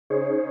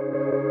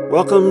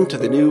Welcome to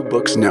the New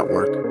Books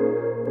Network.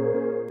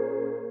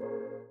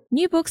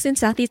 New Books in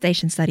Southeast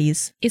Asian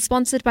Studies is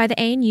sponsored by the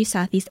ANU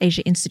Southeast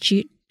Asia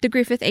Institute, the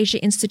Griffith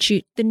Asia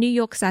Institute, the New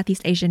York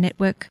Southeast Asia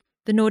Network,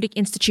 the Nordic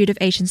Institute of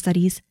Asian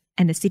Studies,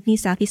 and the Sydney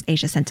Southeast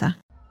Asia Centre.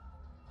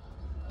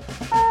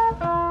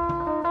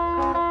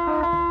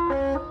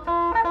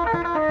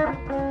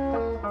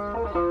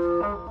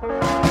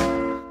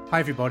 Hi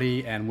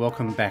everybody and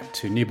welcome back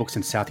to New Books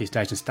in Southeast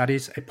Asian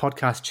Studies, a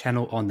podcast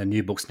channel on the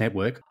New Books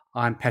Network.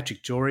 I'm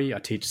Patrick Jory. I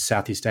teach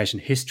Southeast Asian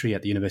history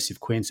at the University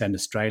of Queensland,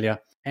 Australia,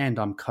 and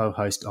I'm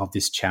co-host of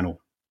this channel.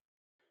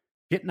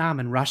 Vietnam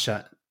and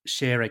Russia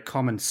share a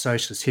common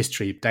socialist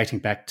history dating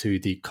back to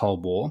the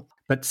Cold War,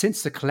 but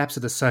since the collapse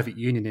of the Soviet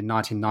Union in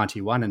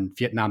 1991 and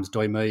Vietnam's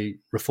Doi My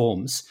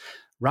reforms,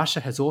 Russia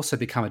has also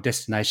become a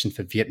destination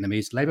for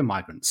Vietnamese labour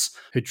migrants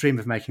who dream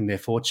of making their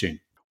fortune.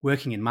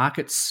 Working in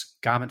markets,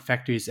 garment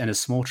factories and as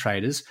small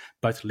traders,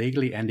 both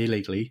legally and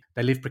illegally,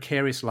 they live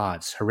precarious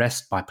lives,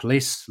 harassed by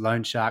police,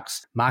 loan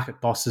sharks, market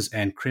bosses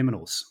and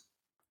criminals.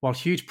 While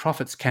huge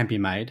profits can be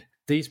made,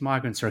 these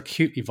migrants are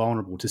acutely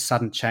vulnerable to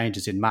sudden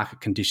changes in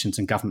market conditions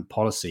and government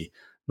policy,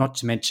 not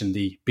to mention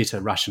the bitter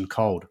Russian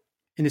cold.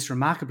 In this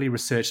remarkably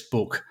researched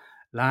book,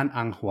 Lan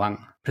Anh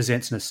Hoang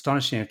presents an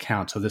astonishing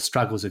account of the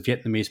struggles of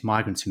Vietnamese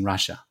migrants in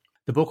Russia.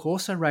 The book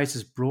also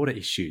raises broader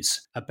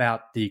issues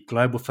about the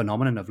global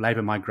phenomenon of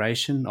labour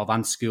migration of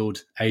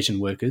unskilled Asian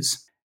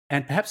workers,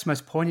 and perhaps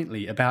most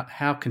poignantly about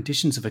how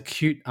conditions of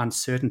acute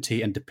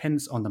uncertainty and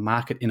dependence on the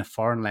market in a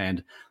foreign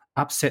land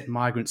upset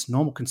migrants'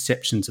 normal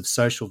conceptions of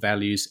social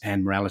values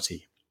and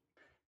morality.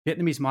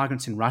 Vietnamese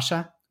migrants in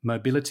Russia,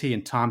 Mobility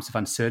in Times of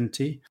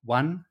Uncertainty,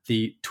 won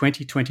the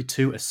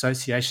 2022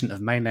 Association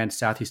of Mainland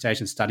Southeast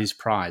Asian Studies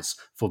Prize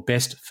for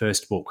Best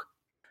First Book.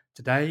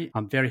 Today,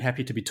 I'm very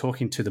happy to be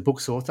talking to the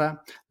book's author,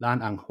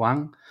 Lan Anh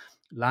Hoang.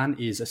 Lan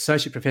is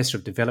Associate Professor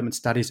of Development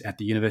Studies at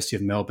the University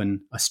of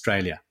Melbourne,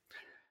 Australia.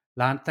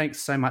 Lan,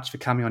 thanks so much for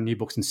coming on New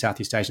Books in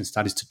Southeast Asian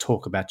Studies to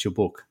talk about your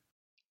book.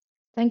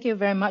 Thank you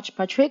very much,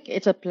 Patrick.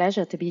 It's a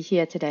pleasure to be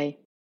here today.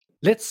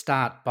 Let's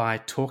start by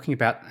talking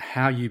about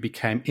how you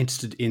became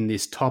interested in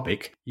this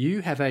topic.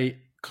 You have a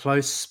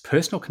close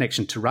personal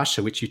connection to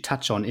Russia, which you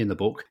touch on in the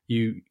book.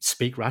 You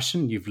speak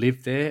Russian, you've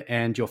lived there,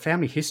 and your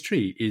family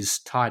history is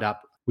tied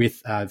up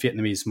with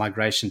Vietnamese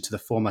migration to the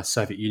former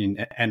Soviet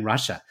Union and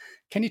Russia.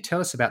 Can you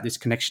tell us about this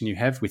connection you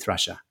have with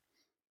Russia?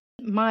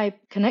 My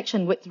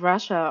connection with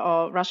Russia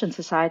or Russian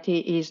society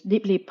is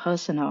deeply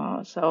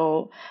personal.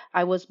 So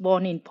I was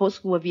born in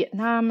post-war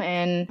Vietnam,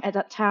 and at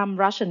that time,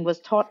 Russian was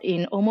taught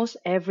in almost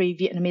every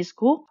Vietnamese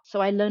school.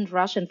 So I learned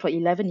Russian for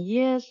 11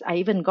 years. I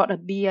even got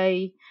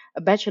a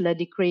bachelor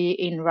degree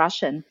in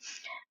Russian.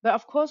 But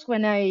of course,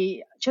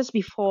 just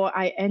before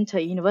I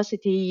entered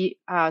university,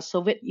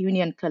 Soviet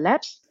Union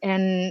collapsed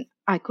and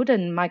I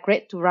couldn't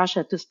migrate to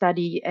Russia to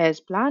study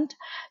as planned.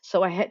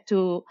 So I had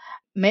to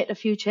make a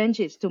few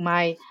changes to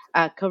my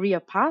career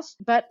path.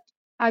 But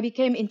I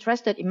became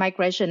interested in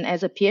migration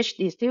as a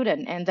PhD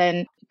student and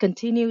then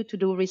continued to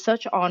do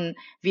research on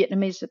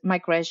Vietnamese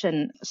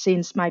migration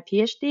since my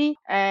PhD.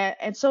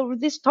 And so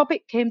this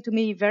topic came to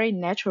me very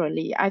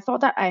naturally. I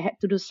thought that I had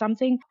to do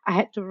something. I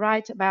had to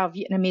write about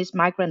Vietnamese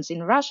migrants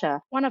in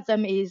Russia. One of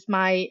them is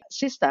my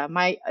sister,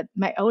 my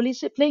only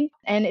sibling,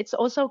 and it's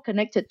also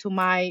connected to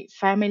my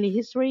family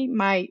history.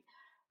 My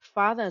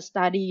father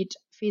studied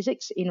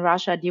physics in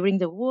Russia during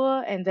the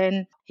war, and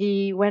then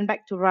he went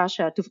back to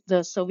Russia, to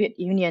the Soviet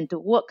Union, to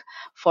work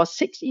for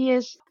 6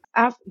 years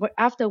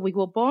after we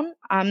were born.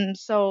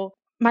 So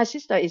my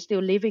sister is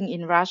still living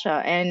in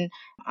Russia, and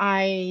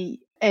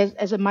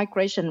as a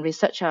migration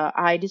researcher,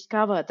 I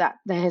discovered that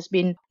there has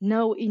been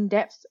no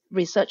in-depth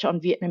research on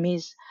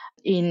Vietnamese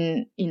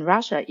in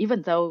Russia,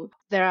 even though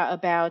there are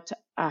about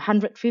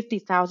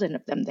 150,000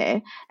 of them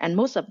there, and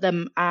most of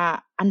them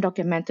are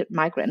undocumented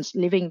migrants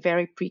living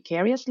very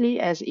precariously,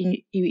 as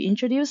you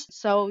introduced.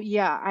 So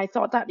yeah, I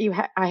thought that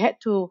I had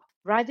to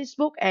write this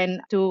book and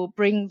to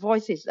bring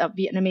voices of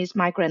Vietnamese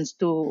migrants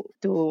to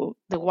the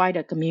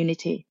wider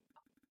community.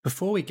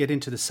 Before we get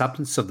into the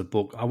substance of the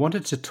book, I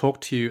wanted to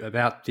talk to you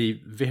about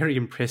the very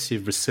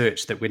impressive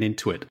research that went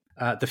into it.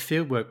 The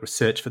fieldwork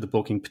research for the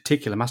book in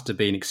particular must have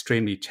been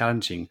extremely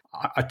challenging.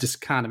 I just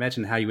can't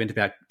imagine how you went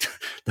about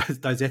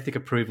those ethic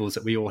approvals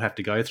that we all have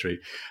to go through.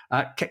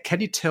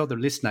 Can you tell the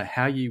listener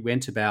how you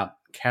went about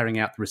carrying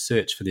out the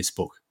research for this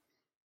book?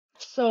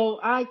 So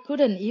I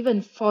couldn't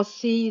even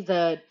foresee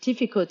the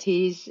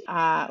difficulties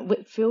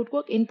with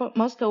fieldwork in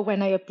Moscow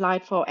when I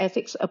applied for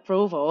ethics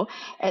approval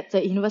at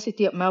the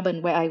University of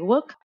Melbourne where I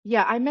work.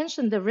 Yeah, I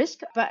mentioned the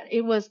risk, but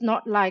it was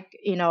not like,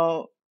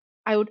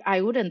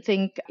 I wouldn't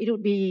think it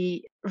would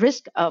be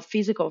risk of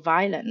physical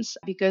violence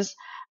because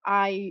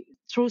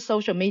through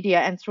social media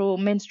and through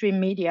mainstream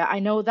media, I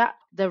know that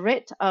the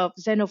rate of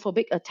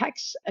xenophobic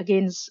attacks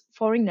against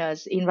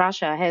foreigners in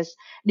Russia has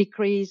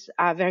decreased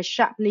very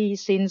sharply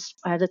since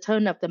the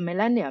turn of the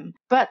millennium.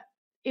 But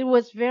it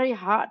was very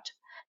hard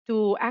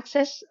to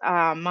access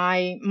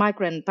my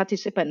migrant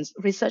participants,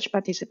 research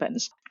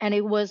participants. And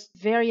it was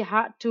very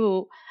hard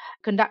to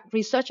conduct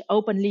research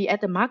openly at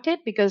the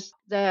market because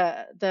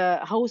the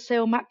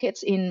wholesale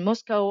markets in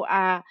Moscow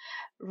are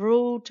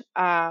ruled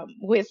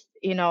with,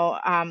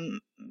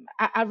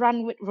 are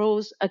run with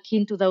rules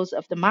akin to those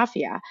of the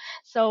mafia.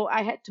 So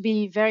I had to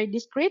be very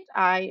discreet.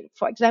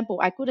 For example,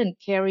 I couldn't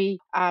carry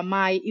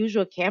my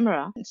usual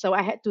camera, so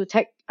I had to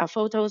take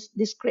photos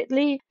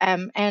discreetly,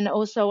 and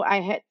also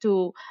I had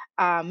to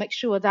make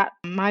sure that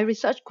my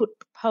research could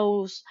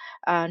pose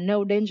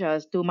no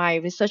dangers to my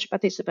research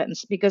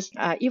participants, because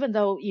even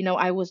though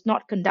I was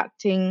not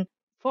conducting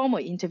formal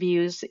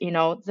interviews,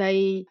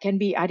 they can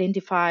be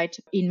identified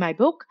in my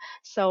book.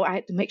 So I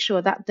had to make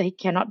sure that they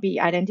cannot be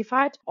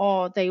identified,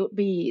 or they would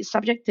be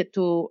subjected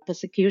to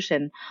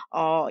persecution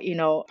or,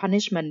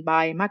 punishment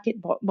by market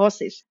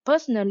bosses.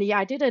 Personally,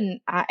 I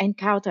didn't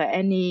encounter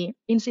any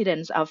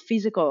incidents of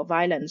physical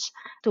violence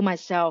to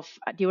myself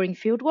during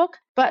fieldwork,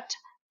 but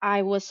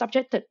I was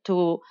subjected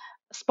to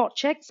spot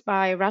checks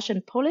by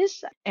Russian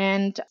police,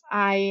 and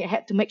I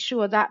had to make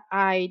sure that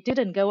I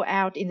didn't go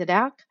out in the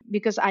dark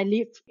because I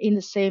lived in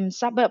the same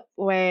suburb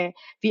where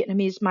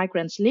Vietnamese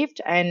migrants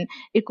lived, and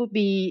it could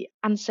be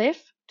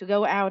unsafe to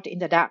go out in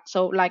the dark.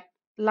 So like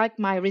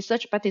my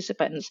research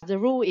participants, the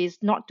rule is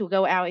not to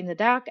go out in the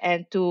dark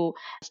and to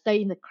stay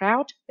in the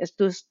crowd, is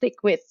to stick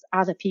with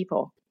other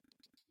people.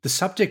 The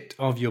subject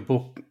of your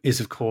book is,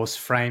 of course,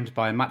 framed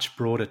by a much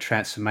broader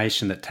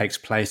transformation that takes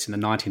place in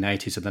the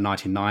 1980s and the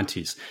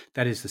 1990s.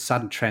 That is the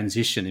sudden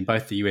transition in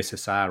both the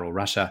USSR or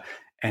Russia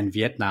and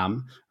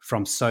Vietnam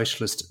from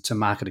socialist to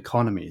market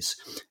economies.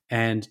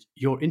 And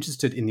you're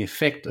interested in the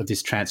effect of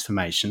this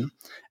transformation,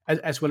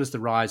 as well as the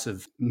rise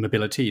of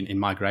mobility in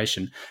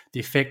migration,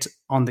 the effect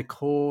on the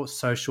core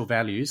social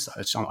values,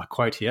 I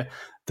quote here,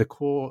 the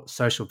core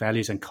social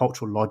values and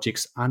cultural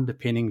logics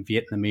underpinning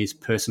Vietnamese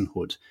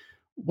personhood.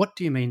 What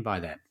do you mean by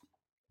that?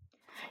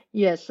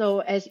 Yes, so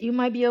as you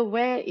might be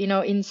aware,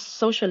 in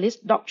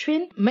socialist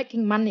doctrine,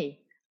 making money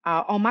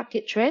or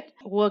market trade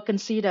were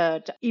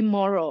considered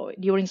immoral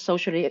during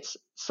socialist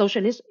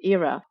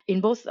era in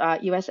both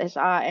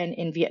USSR and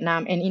in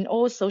Vietnam and in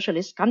all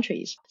socialist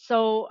countries.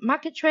 So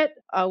market trade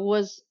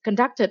was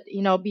conducted,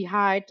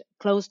 behind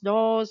closed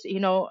doors,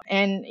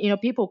 and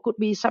people could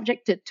be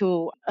subjected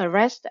to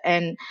arrest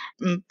and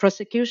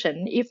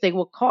prosecution if they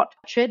were caught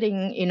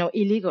trading,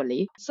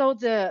 illegally. So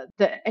the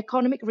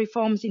economic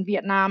reforms in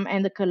Vietnam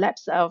and the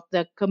collapse of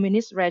the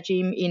communist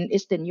regime in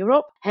Eastern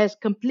Europe has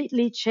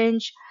completely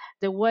changed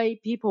the way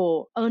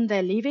people earn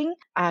their living,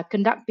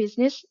 conduct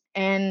business,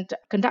 and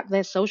conduct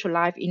their social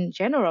life in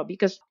general.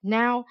 Because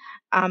now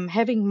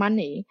having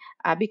money,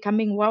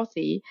 becoming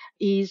wealthy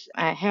is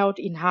held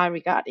in high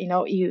regard.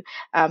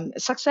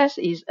 Success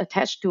is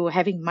attached to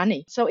having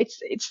money. So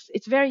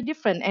it's very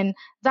different, and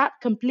that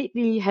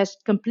has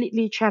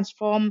completely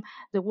transformed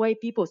the way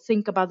people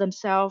think about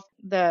themselves,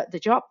 the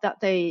job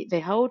that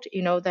they hold,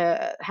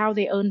 how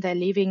they earn their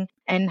living,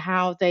 and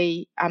how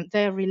they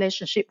their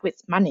relationship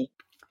with money.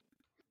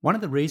 One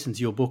of the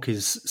reasons your book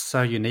is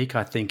so unique,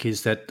 I think,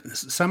 is that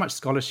so much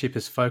scholarship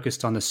is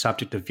focused on the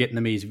subject of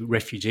Vietnamese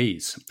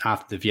refugees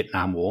after the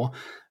Vietnam War,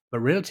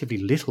 but relatively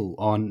little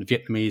on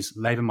Vietnamese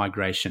labour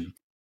migration.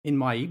 In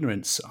my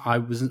ignorance, I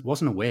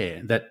wasn't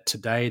aware that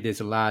today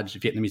there's a large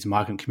Vietnamese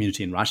migrant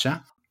community in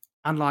Russia.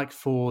 Unlike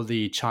for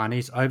the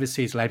Chinese,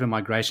 overseas labour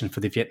migration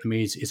for the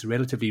Vietnamese is a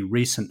relatively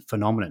recent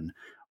phenomenon.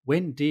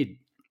 When did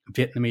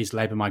Vietnamese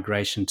labour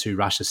migration to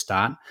Russia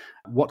start?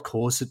 What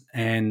caused it,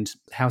 and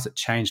how has it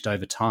changed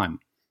over time?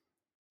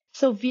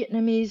 So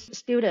Vietnamese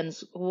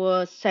students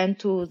were sent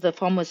to the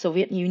former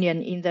Soviet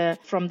Union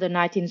from the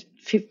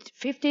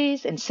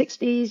 1950s and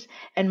 60s,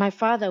 and my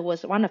father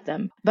was one of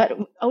them, but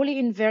only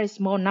in very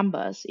small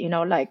numbers,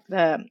 like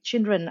the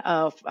children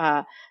of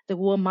the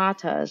war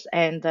martyrs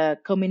and the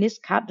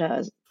communist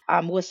cadres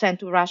were sent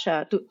to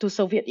Russia, to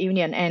Soviet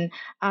Union and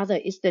other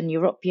Eastern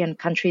European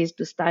countries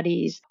to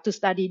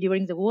study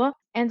during the war.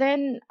 And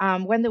then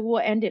when the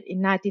war ended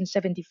in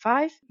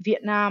 1975, the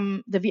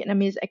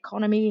Vietnamese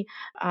economy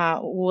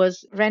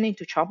ran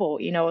into trouble.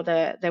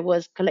 There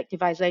was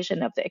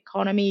collectivization of the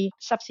economy,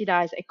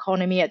 subsidized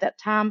economy at that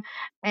time,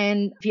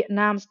 and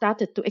Vietnam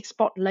started to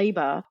export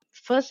labor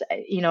first,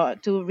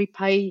 to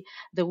repay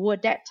the war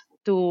debt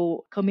to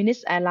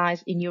communist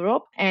allies in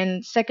Europe,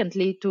 and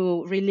secondly,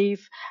 to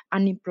relieve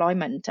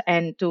unemployment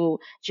and to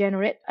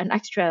generate an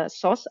extra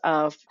source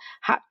of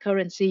hard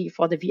currency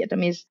for the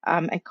Vietnamese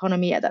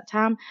economy at that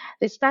time.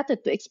 They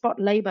started to export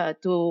labor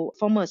to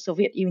former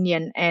Soviet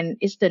Union and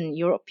Eastern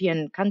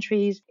European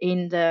countries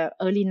in the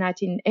early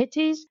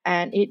 1980s,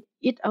 and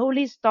it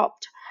only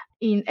stopped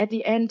at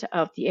the end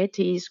of the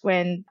 80s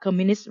when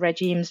communist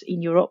regimes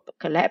in Europe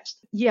collapsed.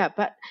 Yeah,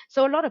 but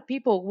so a lot of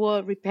people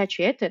were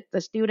repatriated.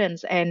 The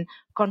students and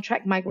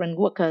contract migrant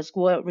workers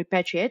were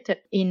repatriated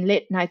in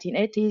late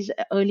 1980s,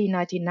 early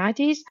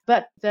 1990s.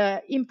 But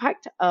the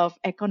impact of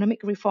economic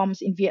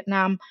reforms in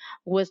Vietnam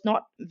was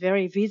not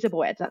very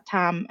visible at that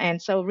time.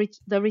 And so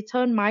the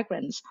returned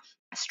migrants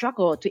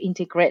struggle to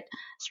integrate,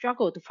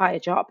 struggle to find a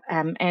job,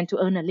 and to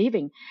earn a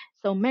living.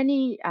 So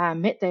many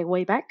made their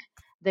way back.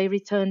 They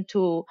returned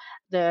to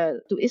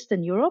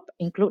Eastern Europe,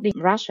 including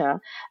Russia,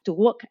 to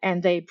work,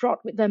 and they brought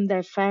with them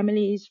their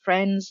families,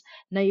 friends,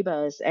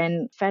 neighbors,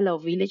 and fellow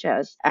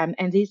villagers.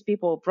 And these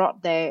people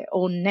brought their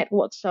own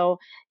network. So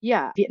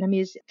yeah,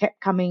 Vietnamese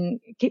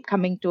keep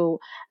coming to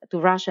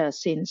Russia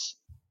since.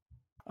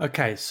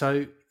 Okay,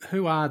 so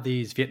who are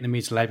these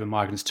Vietnamese labour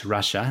migrants to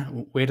Russia?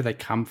 Where do they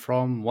come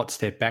from? What's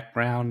their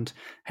background?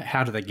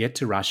 How do they get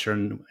to Russia,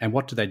 and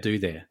what do they do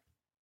there?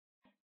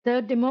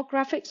 The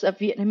demographics of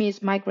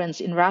Vietnamese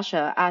migrants in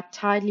Russia are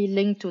tightly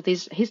linked to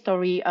this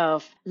history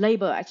of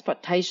labor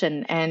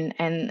exploitation and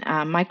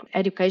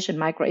education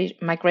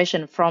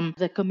migration from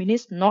the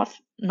communist North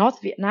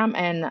Vietnam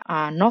and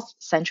North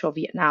Central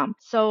Vietnam.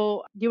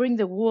 So during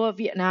the war,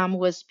 Vietnam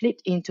was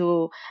split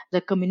into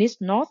the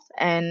communist North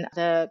and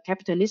the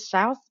capitalist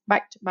South,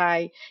 backed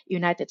by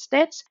United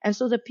States. And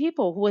so the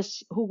people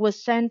who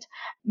was sent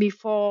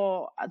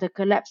before the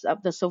collapse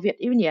of the Soviet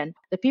Union,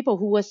 the people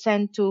who were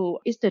sent to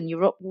Eastern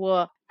Europe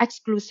were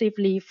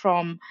exclusively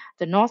from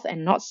the North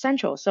and North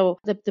Central. So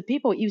the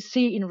people you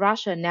see in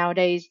Russia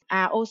nowadays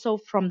are also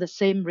from the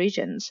same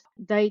regions.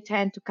 They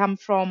tend to come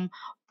from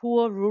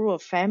poor rural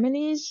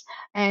families,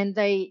 and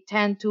they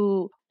tend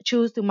to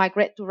choose to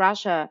migrate to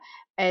Russia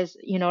as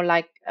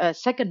like a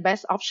second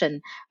best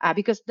option,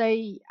 because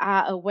they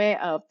are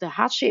aware of the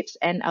hardships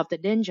and of the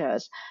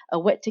dangers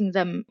awaiting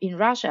them in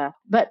Russia.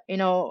 But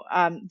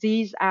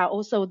these are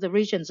also the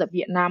regions of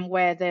Vietnam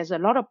where there's a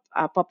lot of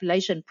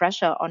population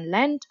pressure on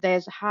land.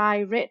 There's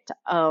high rate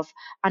of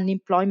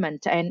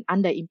unemployment and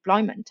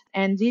underemployment,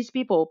 and these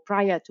people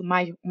prior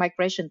to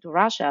migration to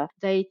Russia,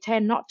 they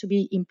tend not to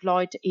be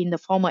employed in the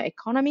formal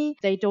economy.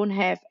 They don't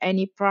have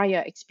any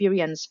prior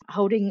experience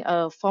holding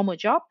a formal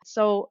job.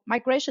 So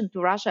migration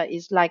to Russia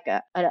is like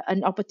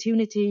an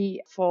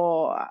opportunity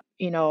for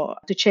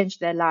to change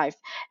their life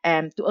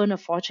and to earn a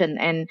fortune,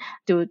 and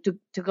to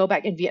go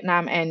back in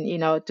Vietnam, and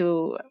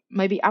to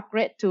maybe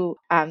upgrade to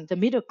the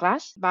middle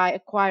class by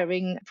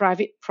acquiring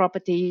private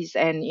properties,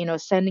 and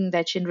sending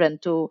their children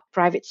to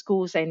private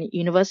schools and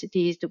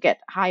universities to get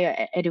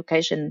higher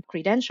education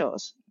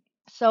credentials.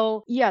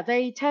 So yeah,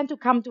 they tend to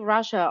come to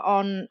Russia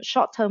on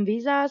short-term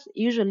visas,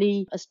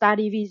 usually a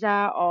study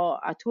visa or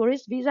a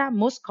tourist visa,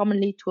 most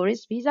commonly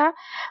tourist visa,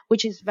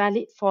 which is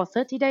valid for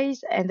 30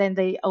 days, and then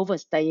they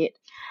overstay it.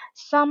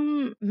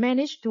 Some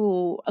manage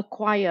to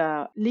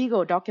acquire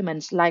legal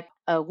documents like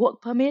a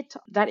work permit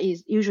that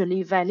is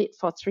usually valid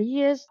for 3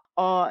 years,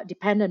 or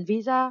dependent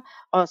visa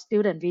or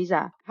student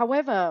visa.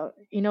 However,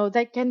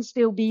 they can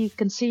still be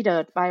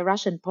considered by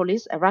Russian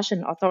police,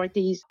 Russian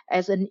authorities,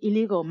 as an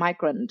illegal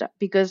migrant,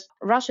 because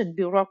Russian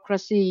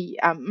bureaucracy,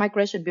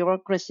 migration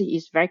bureaucracy,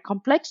 is very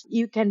complex.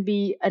 You can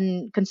be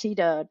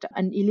considered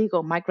an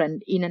illegal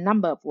migrant in a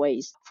number of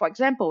ways. For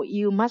example,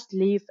 you must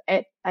live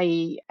at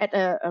a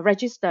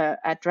registered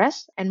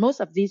address, and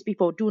most of these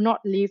people do not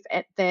live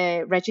at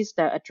their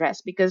registered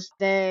address because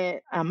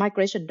their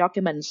migration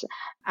documents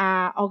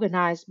are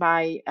organized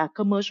by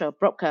commercial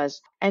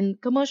brokers, and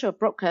commercial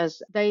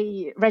brokers,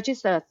 they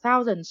register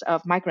thousands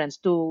of migrants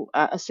to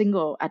a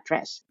single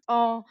address,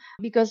 or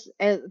because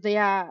they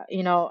are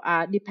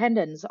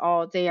dependents,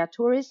 or they are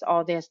tourists,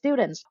 or they are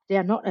students, they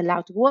are not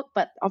allowed to work,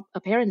 but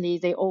apparently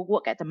they all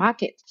work at the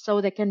market,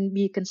 so they can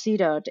be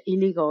considered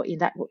illegal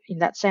in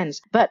that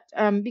sense. But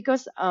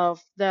because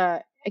of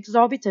the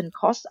exorbitant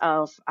cost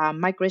of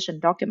migration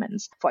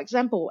documents. For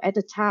example, at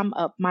the time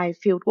of my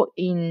fieldwork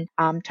in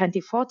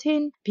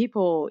 2014,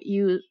 people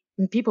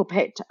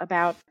paid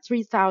about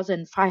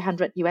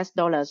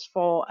 $3,500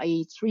 for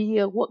a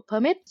 3-year work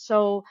permit.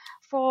 So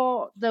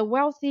for the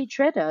wealthy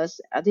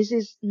traders, this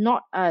is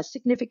not a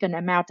significant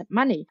amount of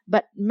money,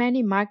 but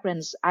many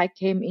migrants I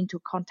came into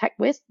contact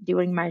with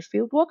during my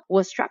fieldwork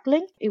were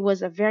struggling. It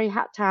was a very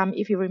hard time.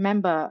 If you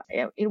remember,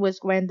 it was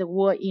when the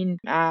war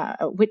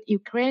with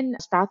Ukraine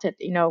started,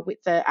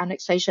 with the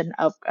annexation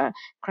of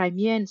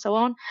Crimea and so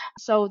on.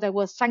 So there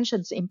were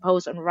sanctions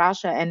imposed on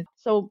Russia, and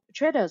so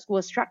traders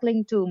were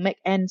struggling to make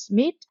ends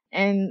meet,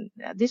 and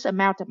this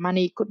amount of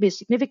money could be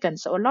significant.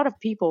 So a lot of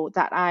people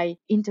that I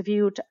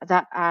interviewed,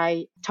 that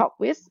I talked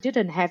with,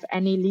 didn't have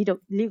any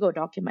legal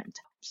document.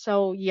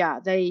 So yeah,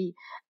 they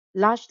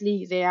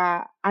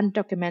are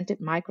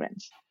undocumented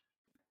migrants.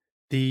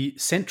 The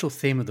central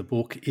theme of the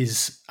book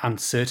is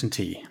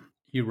uncertainty.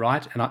 You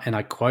write, and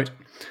I quote,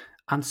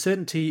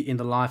 "Uncertainty in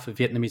the life of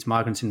Vietnamese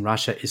migrants in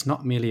Russia is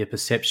not merely a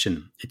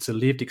perception, it's a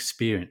lived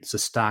experience, a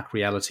stark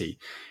reality.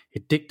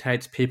 It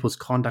dictates people's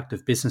conduct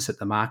of business at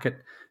the market,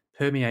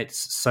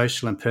 permeates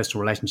social and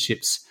personal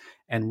relationships,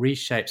 and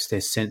reshapes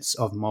their sense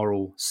of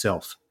moral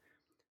self."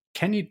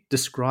 Can you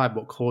describe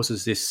what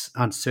causes this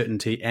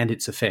uncertainty and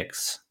its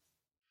effects?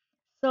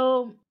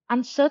 So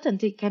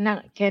uncertainty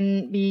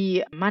can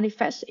be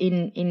manifest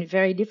in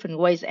very different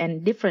ways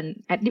and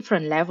at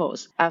different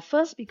levels.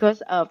 First,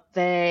 because of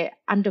their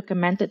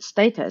undocumented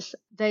status,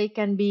 they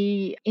can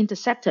be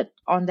intercepted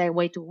on their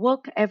way to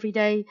work every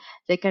day.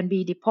 They can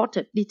be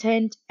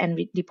detained and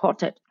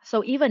deported.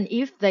 So even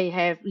if they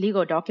have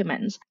legal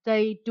documents,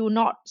 they do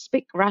not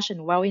speak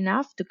Russian well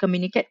enough to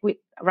communicate with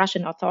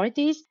Russian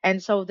authorities.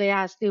 And so they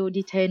are still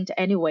detained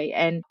anyway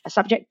and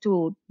subject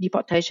to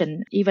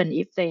deportation, even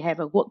if they have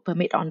a work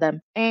permit on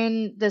them.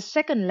 And the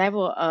second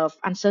level of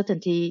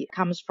uncertainty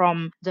comes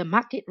from the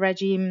market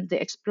regime, the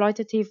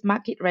exploitative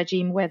market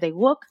regime where they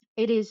work.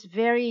 It is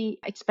very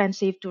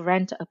expensive to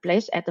rent a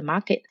place at the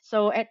market.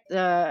 So at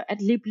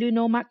Lip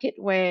Luno market,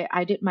 where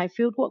I did my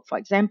field work, for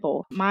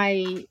example,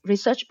 my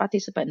research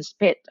participants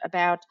paid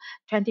about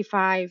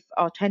 25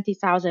 or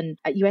 20,000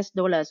 US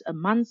dollars a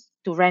month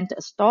to rent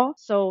a store.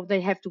 So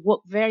they have to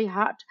work very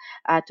hard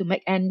to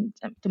make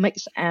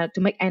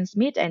ends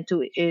meet and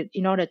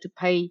in order to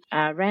pay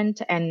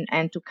rent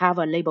and to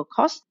cover labor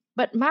costs.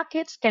 But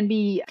markets can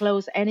be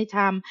closed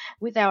anytime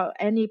without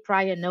any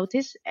prior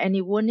notice, any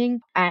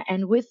warning,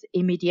 and with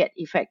immediate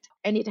effect.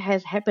 And it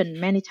has happened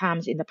many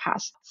times in the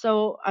past.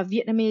 So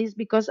Vietnamese,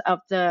 because of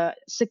the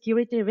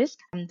security risk,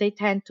 they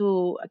tend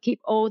to keep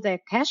all their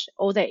cash,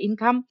 all their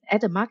income at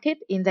the market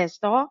in their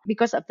store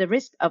because of the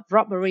risk of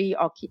robbery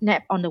or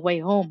kidnap on the way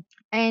home.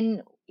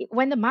 And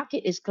when the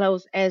market is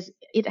closed, as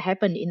it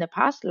happened in the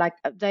past, like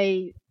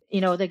they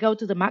go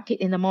to the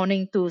market in the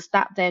morning to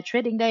start their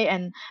trading day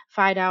and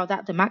find out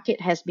that the market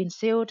has been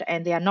sealed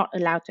and they are not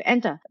allowed to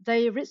enter.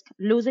 They risk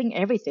losing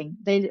everything.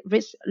 They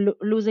risk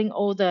losing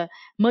all the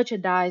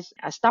merchandise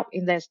stock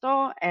in their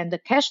store and the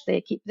cash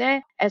they keep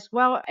there, as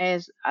well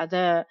as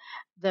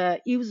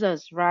the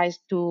users' rights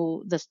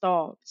to the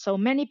store. So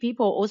many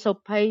people also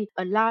pay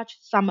a large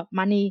sum of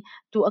money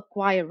to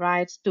acquire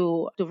rights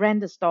to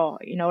rent the store.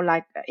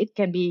 Like it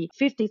can be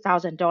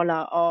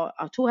 $50,000 or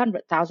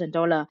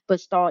 $200,000 per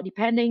store,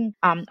 depending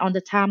on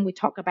the time we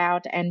talk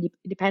about and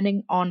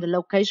depending on the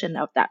location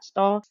of that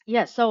store.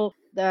 Yeah, so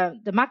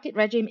the market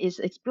regime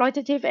is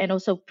exploitative and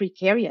also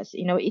precarious.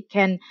 It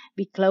can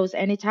be closed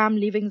anytime,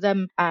 leaving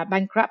them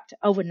bankrupt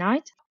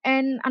overnight.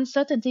 And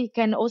uncertainty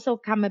can also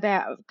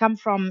come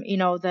from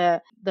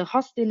the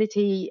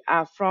hostility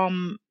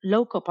from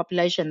local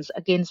populations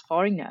against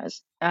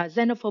foreigners.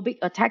 Xenophobic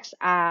attacks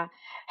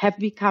have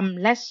become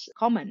less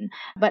common,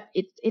 but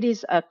it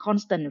is a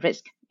constant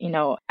risk.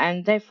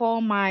 And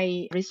therefore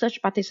my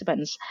research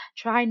participants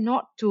try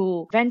not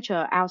to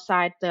venture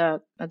outside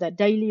the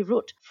daily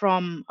route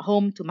from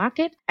home to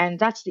market, and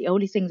that's the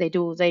only thing they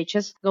do. They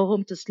just go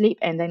home to sleep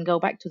and then go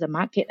back to the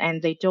market,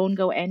 and they don't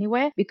go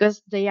anywhere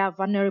because they are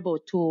vulnerable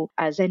to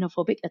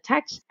xenophobic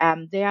attacks.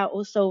 They are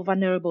also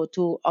vulnerable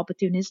to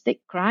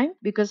opportunistic crime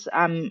because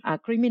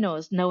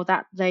criminals know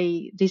that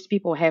these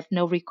people have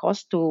no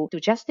recourse to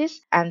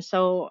justice, and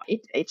so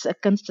it's a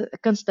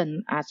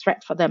constant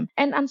threat for them.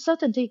 And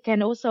uncertainty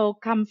can also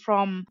come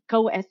from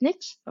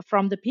co-ethnics,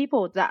 from the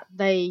people that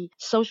they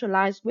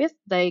socialize with,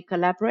 they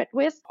collaborate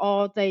with,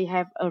 or they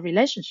have a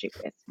relationship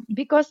with.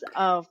 Because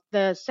of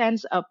the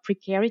sense of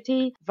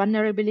precarity,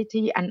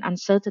 vulnerability, and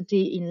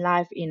uncertainty in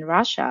life in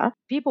Russia,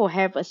 people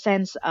have a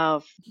sense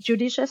of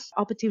judicious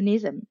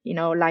opportunism.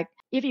 Like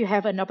if you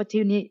have an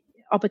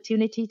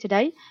opportunity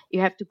today, you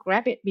have to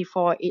grab it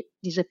before it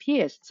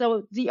disappears.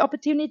 So the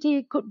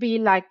opportunity could be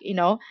like,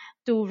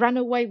 to run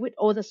away with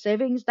all the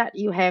savings that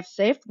you have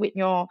saved with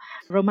your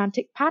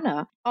romantic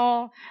partner,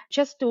 or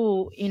just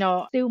to,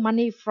 steal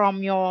money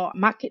from your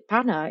market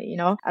partner.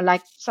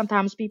 Like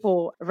sometimes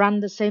people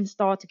run the same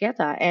store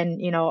together and,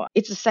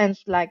 it's a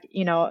sense like,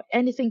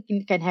 anything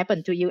can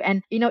happen to you.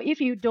 And, if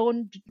you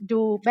don't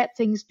do bad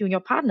things to your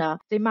partner,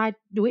 they might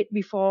do it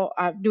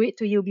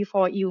to you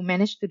before you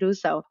manage to do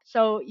so.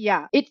 So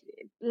yeah,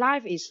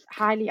 life is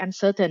highly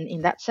uncertain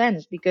in that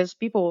sense because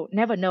people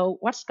never know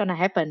what's going to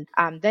happen.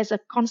 There's a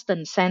constant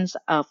sense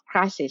of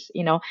crisis,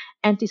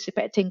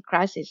 anticipating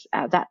crisis,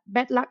 that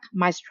bad luck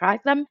might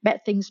strike them,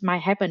 bad things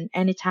might happen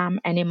anytime,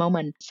 any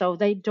moment. So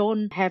they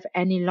don't have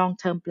any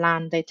long-term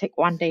plan. They take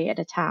one day at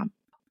a time.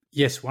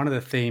 Yes, one of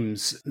the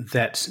themes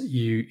that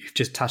you've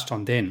just touched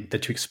on then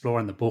that you explore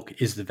in the book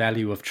is the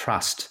value of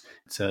trust.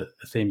 It's a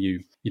theme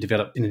you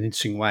developed in an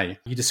interesting way.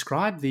 You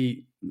describe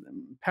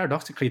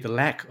paradoxically the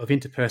lack of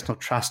interpersonal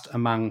trust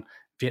among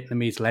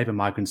Vietnamese labour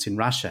migrants in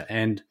Russia.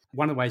 And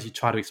one of the ways you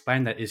try to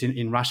explain that is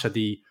in Russia,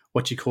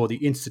 what you call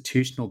the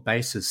institutional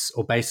basis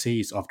or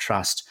bases of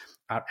trust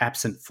are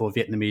absent for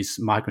Vietnamese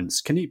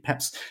migrants. Can you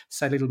perhaps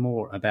say a little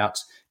more about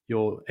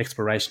your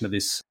exploration of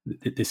this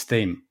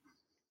theme?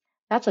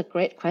 That's a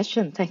great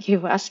question. Thank you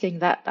for asking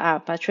that,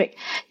 Patrick.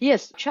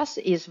 Yes, trust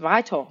is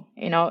vital.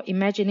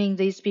 Imagining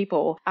these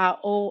people are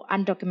all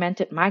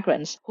undocumented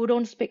migrants who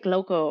don't speak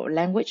local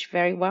language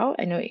very well,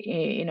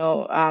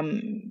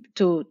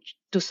 to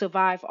to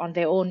survive on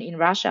their own in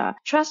Russia.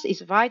 Trust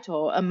is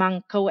vital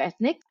among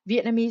co-ethnic.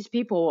 Vietnamese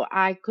people,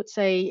 I could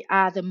say,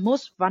 are the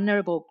most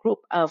vulnerable group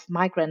of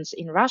migrants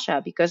in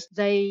Russia because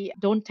they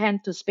don't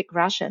tend to speak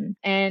Russian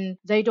and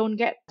they don't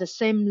get the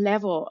same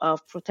level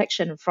of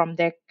protection from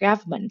their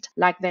government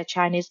like their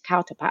Chinese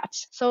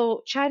counterparts.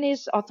 So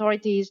Chinese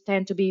authorities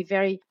tend to be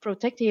very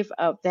protective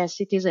of their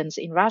citizens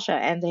in Russia,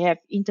 and they have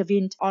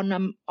intervened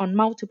on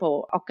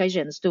multiple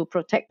occasions to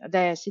protect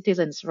their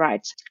citizens'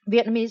 rights.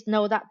 Vietnamese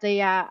know that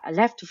they are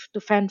left to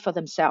fend for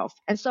themselves.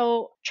 And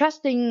so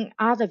trusting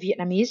other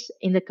Vietnamese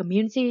in the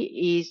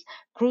community is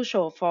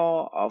crucial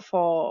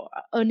for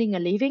earning a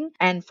living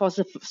and for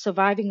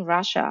surviving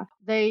Russia.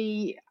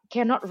 They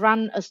cannot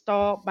run a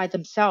store by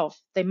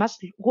themselves. They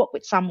must work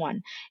with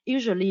someone,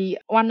 usually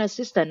one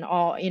assistant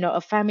or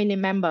a family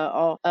member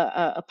or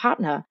a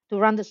partner to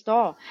run the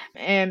store.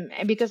 And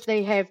because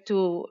they have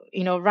to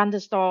run the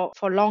store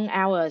for long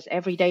hours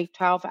every day,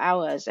 12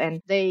 hours,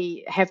 and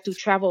they have to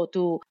travel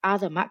to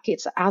other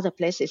markets, other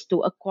places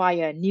to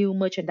acquire new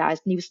merchandise,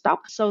 new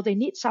stock. So they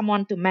need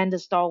someone to man the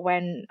store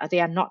when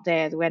they are not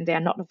there, when they are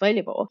not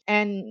available.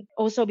 And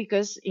also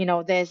because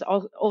there's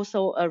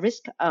also a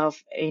risk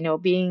of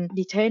being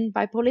detained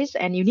by police,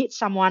 and you need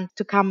someone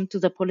to come to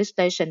the police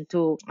station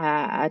to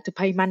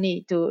pay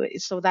money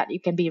so that you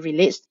can be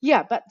released.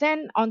 Yeah, but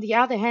then on the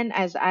other hand,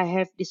 as I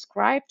have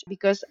described,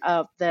 because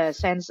of the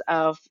sense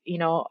of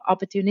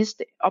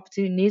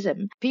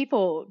opportunism,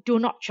 people do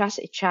not trust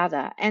each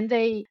other, and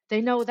they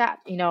know that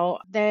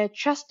their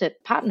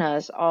trusted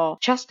partners or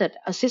trusted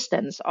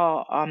assistants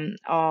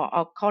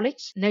or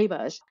colleagues,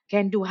 neighbors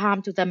can do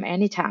harm to them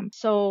anytime.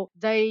 So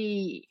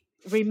they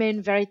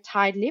remain very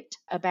tight-lipped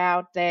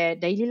about their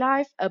daily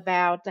life,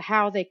 about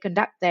how they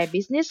conduct their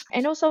business,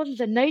 and also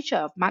the nature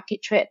of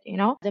market trade.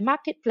 The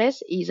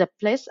marketplace is a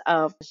place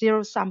of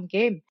zero-sum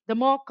game. The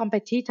more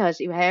competitors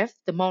you have,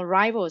 the more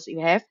rivals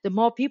you have, the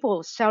more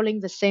people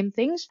selling the same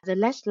things, the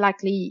less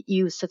likely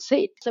you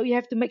succeed. So you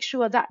have to make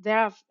sure that there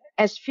are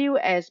as few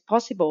as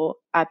possible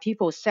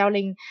people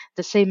selling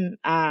the same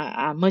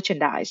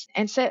merchandise.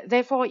 And so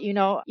therefore, you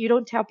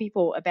don't tell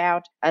people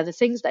about the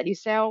things that you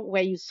sell,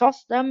 where you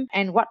source them,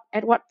 and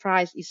at what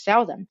price you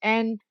sell them.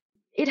 And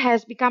it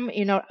has become,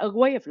 a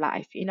way of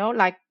life,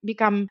 like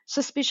become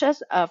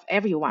suspicious of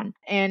everyone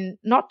and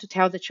not to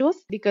tell the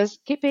truth, because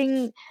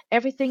keeping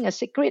everything a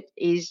secret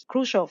is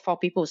crucial for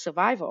people's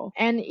survival.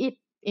 And it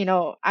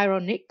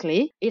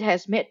ironically, it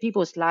has made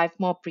people's life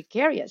more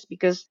precarious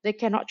because they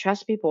cannot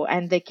trust people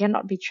and they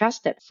cannot be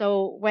trusted.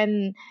 So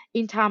when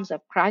in times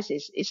of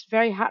crisis, it's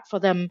very hard for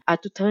them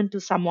to turn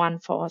to someone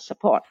for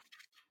support.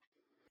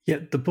 Yeah,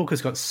 the book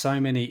has got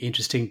so many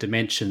interesting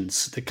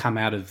dimensions that come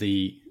out of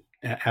the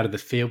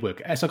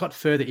fieldwork. As I got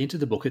further into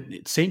the book,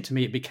 it seemed to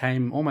me it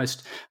became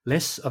almost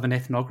less of an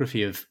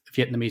ethnography of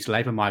Vietnamese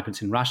labour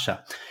migrants in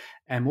Russia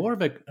and more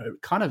of a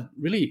kind of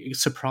really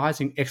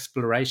surprising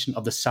exploration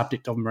of the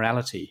subject of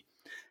morality.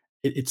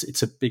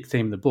 It's a big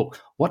theme in the book.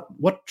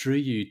 What drew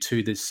you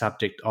to this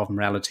subject of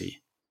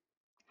morality?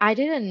 I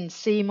didn't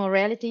see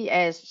morality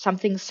as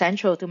something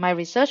central to my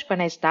research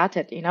when I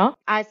started,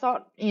 I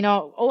thought,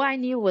 all I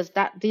knew was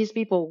that these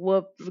people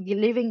were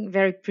living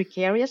very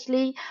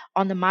precariously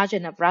on the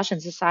margin of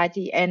Russian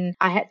society, and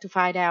I had to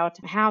find out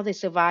how they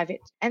survive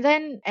it. And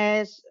then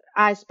as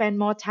I spent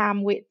more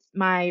time with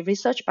my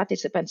research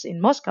participants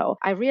in Moscow,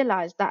 I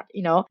realized that,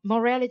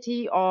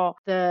 morality or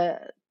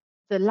the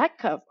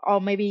lack of, or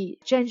maybe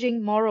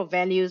changing moral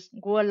values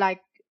were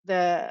like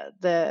the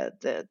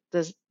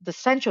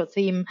central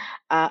theme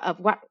of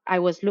what I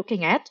was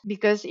looking at,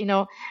 because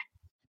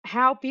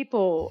how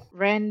people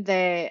ran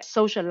their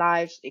social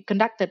lives,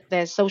 conducted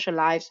their social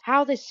lives,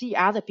 how they see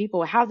other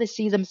people, how they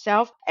see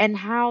themselves, and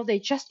how they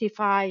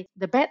justify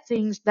the bad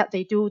things that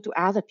they do to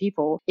other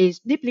people is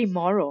deeply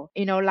moral.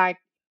 Like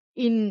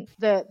in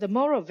the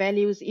moral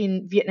values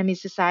in Vietnamese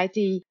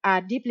society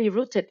are deeply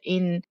rooted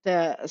in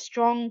the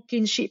strong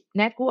kinship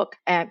network,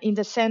 in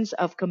the sense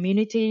of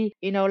community.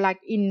 Like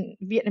in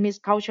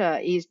Vietnamese culture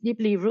is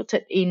deeply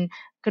rooted in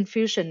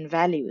Confucian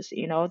values,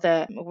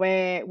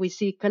 where we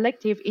see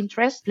collective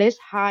interest placed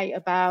high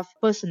above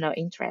personal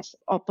interest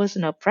or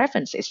personal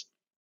preferences.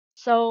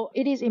 So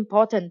it is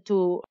important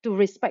to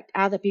respect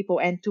other people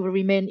and to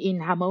remain in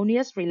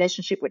harmonious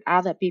relationship with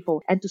other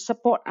people and to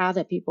support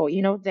other people.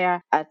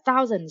 There are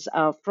thousands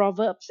of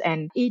proverbs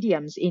and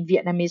idioms in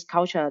Vietnamese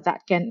culture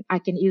that I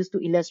can use to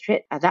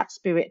illustrate that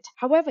spirit.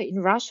 However,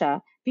 in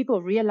Russia,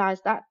 people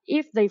realize that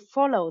if they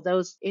follow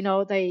those,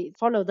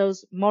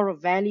 moral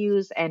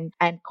values and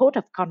code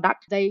of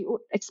conduct, they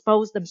would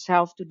expose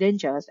themselves to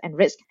dangers and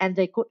risk, and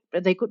they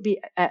could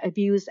be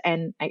abused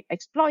and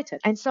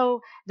exploited. And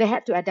so they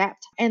had to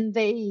adapt. And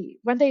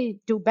when they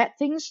do bad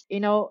things,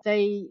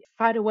 they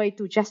find a way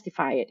to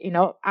justify it.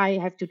 I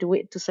have to do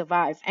it to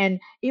survive, and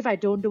if I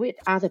don't do it,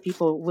 other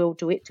people will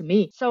do it to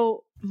me.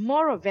 So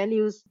moral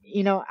values,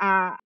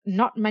 are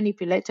not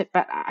manipulated,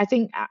 but I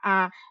think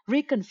are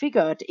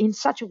reconfigured in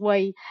such a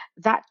way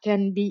that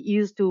can be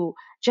used to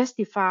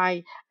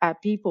justify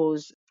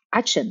people's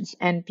actions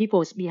and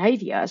people's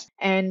behaviors.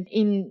 And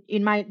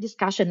in my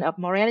discussion of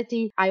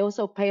morality, I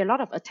also pay a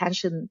lot of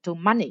attention to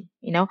money,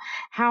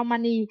 how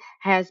money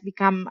has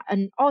become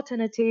an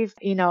alternative,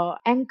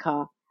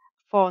 anchor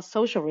for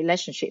social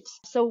relationships.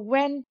 So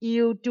when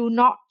you do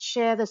not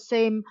share the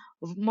same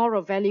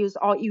moral values,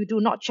 or you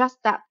do not trust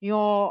that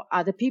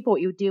the people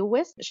you deal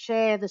with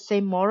share the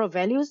same moral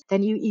values,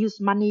 then you use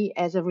money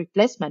as a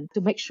replacement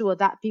to make sure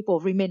that people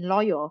remain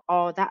loyal,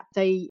 or that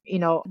they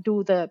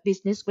do the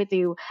business with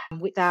you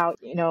without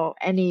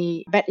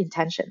any bad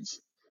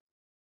intentions.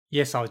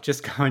 Yes, I was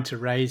just going to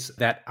raise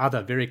that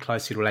other very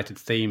closely related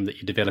theme that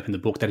you develop in the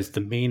book, that is the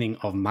meaning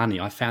of money.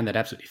 I found that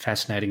absolutely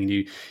fascinating, and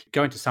you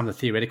go into some of the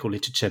theoretical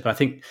literature, but I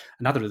think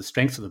another of the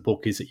strengths of the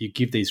book is that you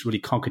give these really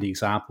concrete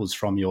examples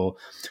from your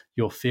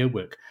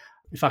fieldwork.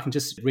 If I can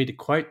just read a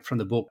quote from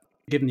the book,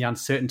 given the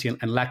uncertainty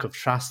and lack of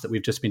trust that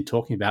we've just been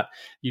talking about,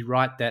 you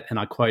write that, and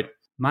I quote,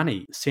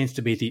 "Money seems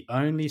to be the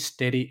only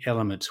steady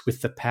element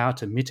with the power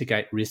to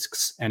mitigate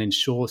risks and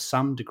ensure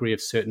some degree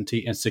of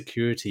certainty and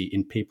security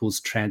in people's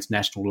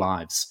transnational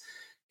lives."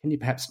 Can you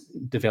perhaps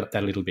develop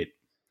that a little bit?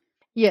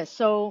 Yes,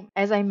 so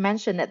as I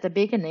mentioned at the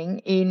beginning,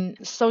 in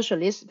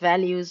socialist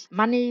values,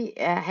 money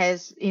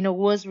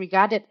was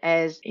regarded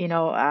as,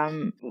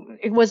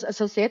 it was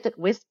associated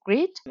with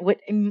greed, with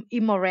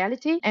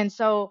immorality. And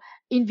so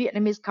in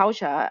Vietnamese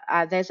culture,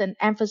 there's an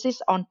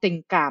emphasis on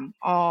tình cảm,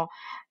 or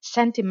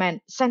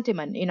sentiment,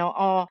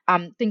 or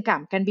tình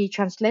cảm can be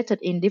translated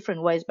in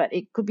different ways, but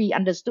it could be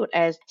understood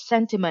as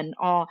sentiment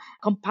or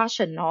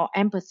compassion or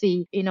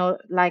empathy,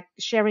 like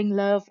sharing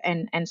love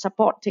and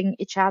supporting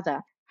each other.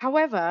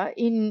 However,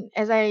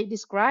 as I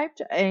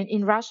described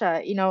in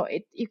Russia,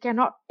 you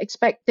cannot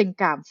expect tình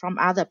cảm from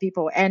other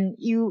people, and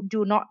you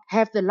do not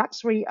have the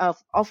luxury of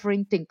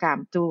offering tình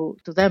cảm to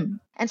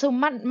them. And so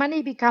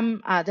money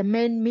become the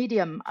main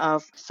medium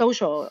of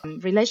social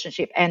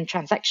relationship and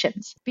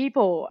transactions.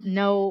 People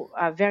know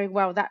very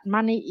well that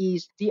money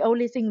is the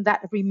only thing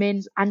that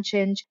remains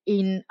unchanged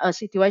in a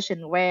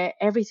situation where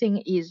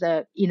everything is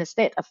in a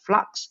state of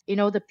flux.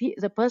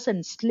 The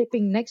person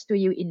sleeping next to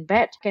you in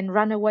bed can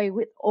run away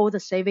with all the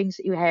savings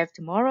you have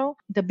tomorrow.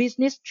 The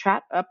business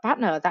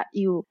partner that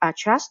you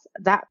trust,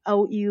 that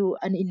owe you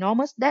an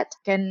enormous debt,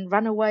 can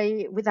run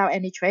away without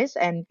any trace,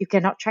 and you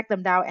cannot track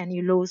them down, and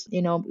you lose,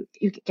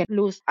 you can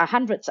lose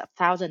hundreds of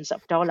thousands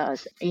of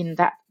dollars in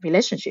that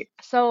relationship.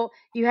 So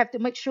you have to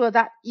make sure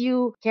that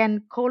you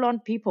can call on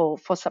people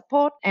for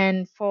support,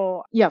 and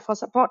for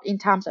support in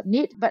times of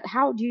need. But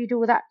how do you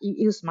do that? You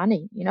use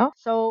money,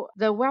 So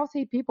the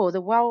wealthy people,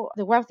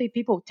 the wealthy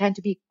people tend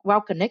to be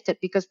well connected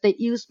because they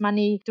use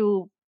money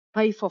to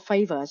pay for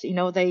favors.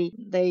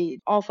 They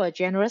offer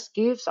generous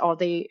gifts, or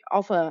they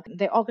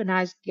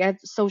organize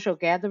social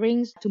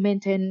gatherings to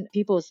maintain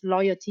people's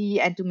loyalty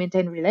and to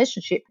maintain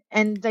relationship.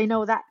 And they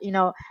know that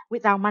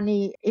without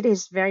money, it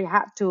is very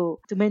hard to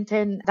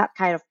maintain that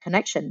kind of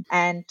connection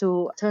and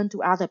to turn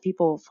to other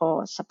people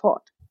for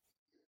support.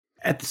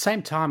 At the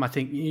same time, I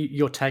think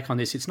your take on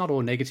this, it's not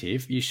all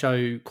negative. You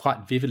show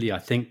quite vividly, I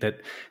think, that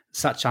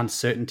such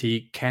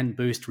uncertainty can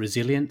boost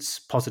resilience,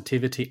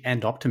 positivity,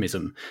 and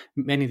optimism.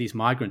 Many of these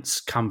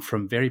migrants come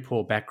from very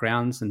poor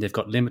backgrounds, and they've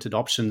got limited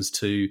options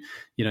to,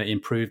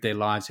 improve their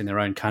lives in their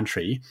own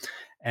country.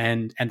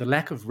 And the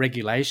lack of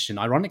regulation,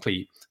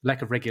 ironically,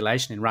 lack of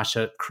regulation in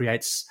Russia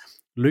creates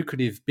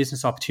lucrative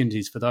business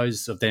opportunities for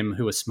those of them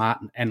who are smart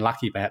and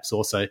lucky, perhaps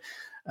also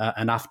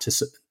enough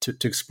to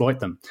exploit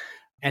them.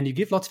 And you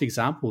give lots of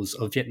examples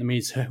of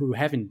Vietnamese who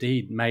have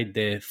indeed made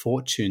their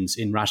fortunes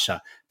in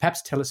Russia.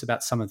 Perhaps tell us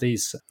about some of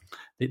these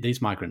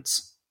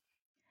migrants.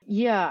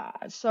 Yeah,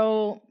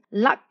 so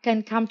luck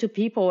can come to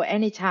people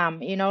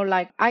anytime.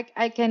 Like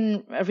I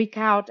can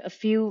recount a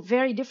few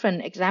very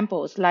different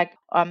examples. Like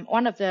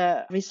one of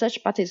the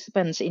research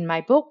participants in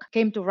my book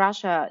came to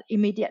Russia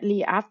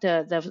immediately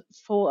after the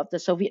fall of the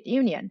Soviet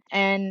Union,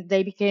 and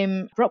they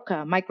became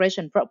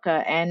migration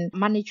broker and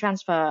money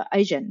transfer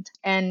agent,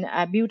 and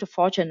built a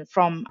fortune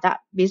from that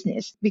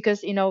business.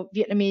 Because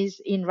Vietnamese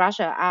in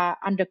Russia are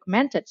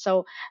undocumented,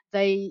 so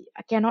they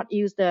cannot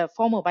use the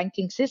formal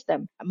banking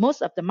system.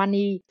 Most of the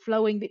money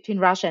flowing between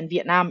Russia and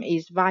Vietnam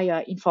is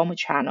via informal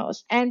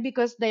channels. And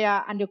because they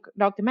are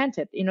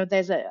undocumented,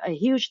 there's a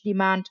huge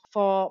demand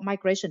for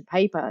migration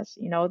papers.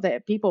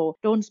 The people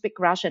don't speak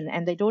Russian,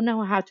 and they don't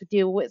know how to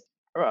deal with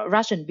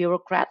Russian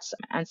bureaucrats,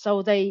 and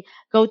so they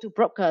go to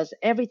brokers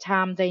every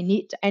time they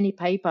need any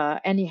paper,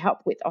 any help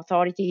with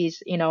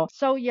authorities.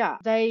 So yeah,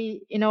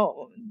 they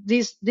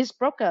this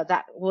broker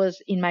that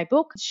was in my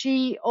book,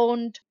 she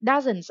owned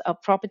dozens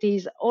of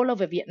properties all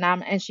over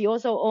Vietnam, and she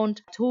also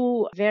owned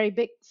two very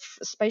big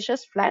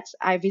spacious flats.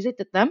 I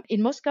visited them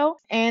in Moscow,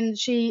 and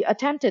she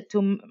attempted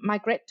to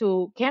migrate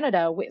to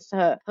Canada with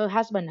her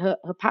husband, her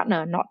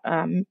partner, not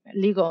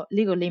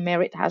legally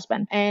married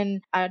husband,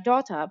 and a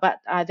daughter, but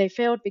they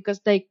failed because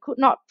they could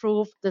not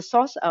prove the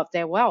source of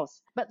their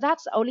wealth. But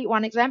that's only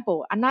one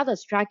example. Another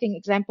striking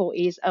example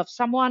is of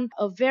someone,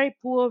 a very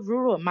poor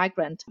rural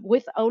migrant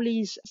with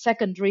only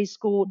secondary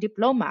school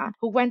diploma,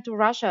 who went to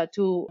Russia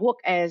to work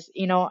as,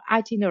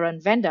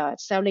 itinerant vendor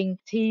selling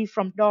tea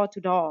from door to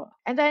door.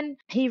 And then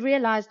he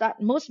realized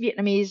that most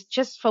Vietnamese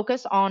just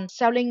focus on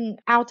selling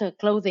outer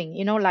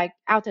clothing, like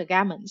outer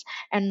garments,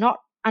 and not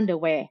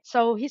underwear.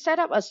 So he set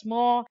up a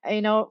small,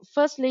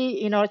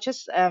 firstly,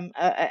 just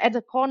at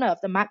the corner of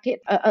the market,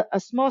 a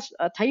small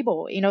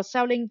table,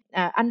 selling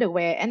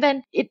underwear. And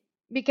then it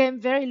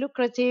became very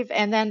lucrative,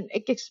 and then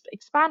it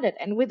expanded,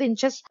 and within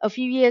just a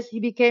few years he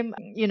became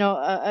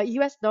a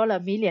US dollar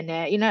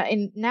millionaire,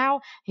 and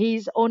now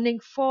he's owning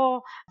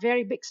 4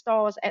 very big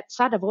stores at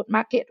Sadavot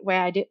market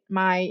where I did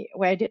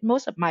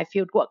most of my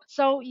field work.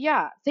 So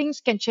yeah, things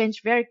can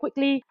change very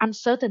quickly.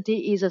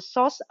 Uncertainty is a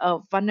source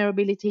of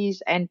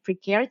vulnerabilities and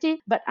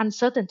precarity, but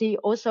uncertainty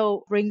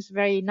also brings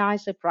very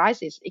nice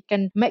surprises. It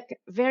can make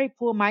very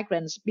poor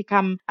migrants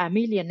become a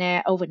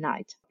millionaire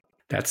overnight.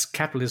 That's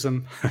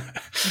capitalism.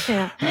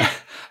 Yeah.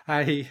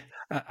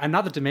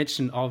 Another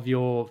dimension of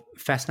your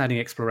fascinating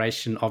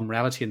exploration of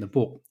morality in the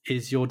book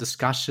is your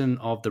discussion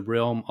of the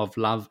realm of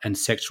love and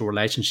sexual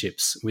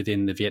relationships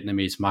within the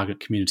Vietnamese migrant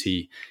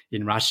community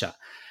in Russia.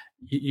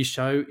 You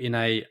show in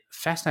a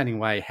fascinating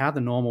way how the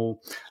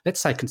normal, let's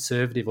say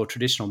conservative or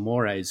traditional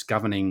mores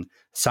governing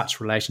such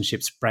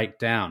relationships break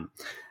down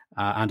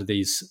under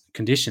these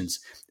conditions.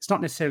 It's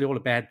not necessarily all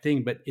a bad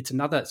thing, but it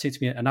seems to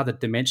be another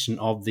dimension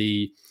of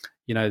the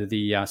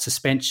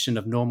suspension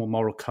of normal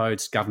moral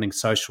codes governing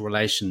social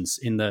relations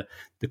in the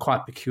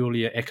quite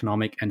peculiar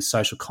economic and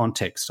social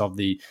context of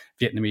the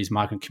Vietnamese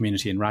migrant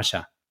community in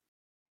Russia.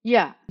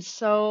 Yeah.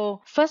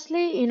 So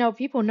firstly,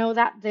 people know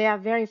that they are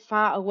very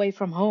far away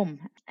from home.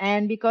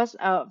 And because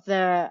of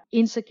the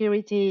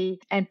insecurity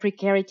and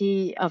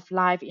precarity of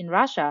life in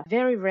Russia,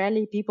 very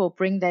rarely people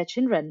bring their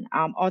children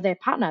or their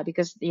partner,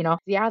 because,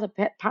 the other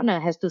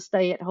partner has to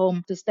stay at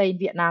home, to stay in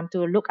Vietnam to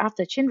look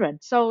after children.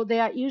 So they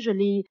are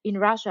usually in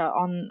Russia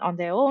on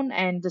their own,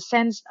 and the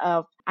sense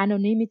of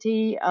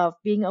anonymity, of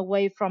being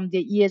away from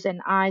the ears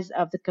and eyes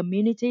of the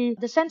community,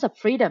 the sense of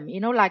freedom,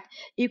 like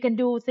you can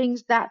do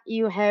things that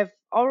you have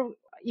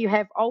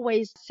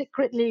always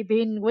secretly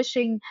been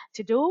wishing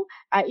to do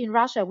in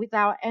Russia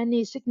without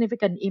any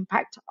significant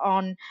impact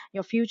on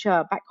your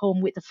future back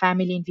home with the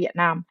family in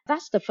Vietnam.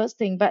 That's the first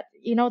thing. But,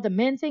 the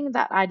main thing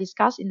that I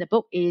discuss in the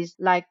book is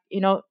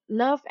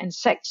love and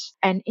sex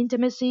and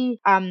intimacy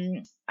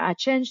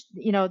changed,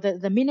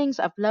 the meanings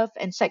of love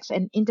and sex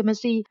and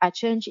intimacy are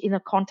changed in the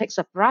context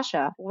of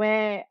Russia,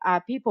 where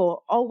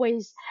people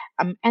always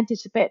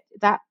anticipate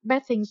that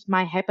bad things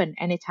might happen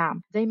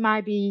anytime. They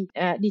might be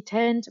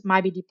detained,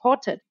 might be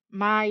deported,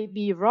 might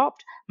be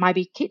robbed, might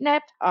be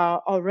kidnapped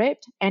or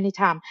raped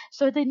anytime.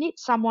 So they need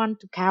someone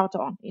to count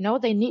on.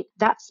 They need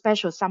that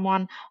special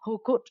someone who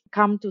could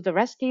come to the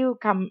rescue,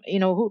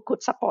 who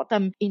could support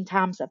them in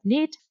times of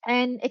need.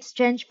 And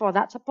exchange for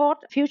that support,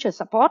 future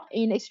support,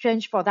 in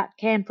exchange for that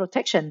care and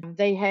protection,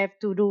 they have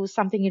to do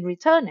something in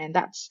return, and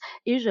that's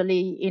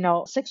usually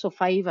sexual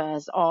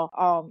favors or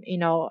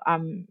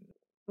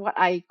what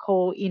I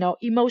call,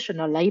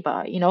 emotional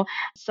labor,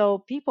 So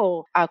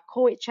people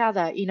call each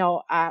other,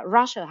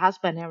 Russia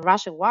husband and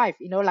Russia wife,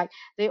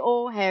 they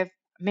all have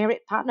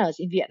married partners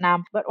in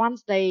Vietnam, but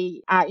once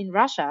they are in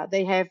Russia,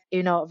 they have,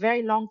 a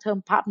very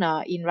long-term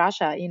partner in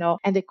Russia,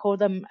 and they call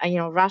them,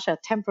 Russia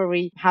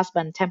temporary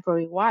husband,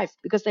 temporary wife,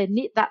 because they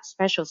need that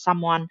special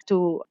someone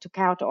to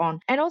count on.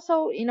 And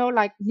also,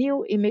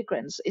 new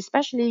immigrants,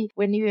 especially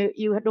when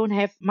you don't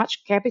have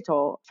much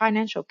capital,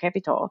 financial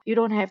capital, you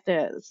don't have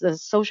the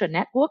social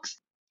networks,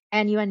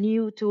 and you are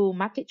new to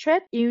market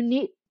trade, you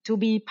need to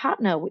be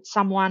partner with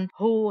someone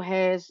who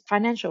has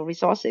financial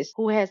resources,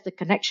 who has the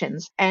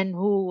connections, and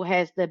who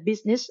has the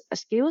business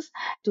skills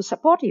to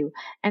support you.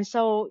 And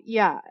so,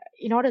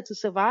 in order to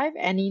survive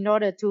and in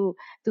order to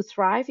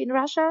thrive in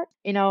Russia,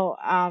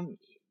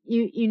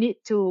 you need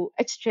to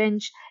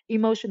exchange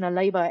emotional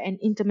labor and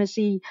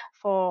intimacy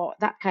for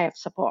that kind of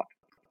support.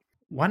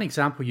 One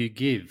example you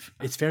give,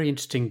 it's very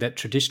interesting that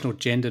traditional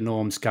gender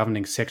norms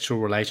governing sexual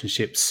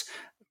relationships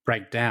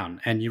break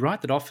down. And you write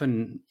that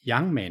often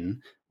young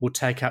men will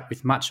take up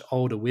with much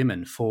older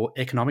women for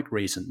economic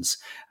reasons.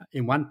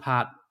 In one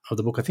part of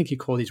the book, I think you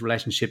call these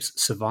relationships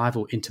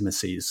survival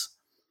intimacies.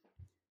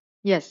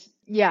 Yes,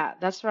 yeah,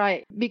 that's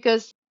right.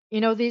 Because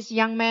these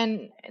young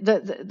men,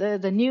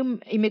 the new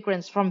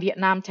immigrants from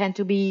Vietnam tend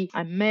to be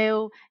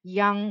male,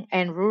 young,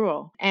 and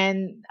rural,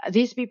 and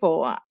these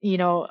people,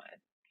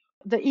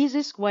 the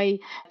easiest way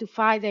to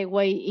find their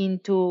way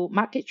into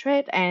market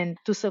trade and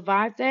to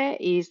survive there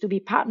is to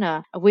be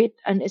partner with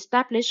an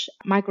established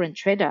migrant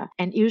trader.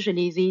 And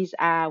usually these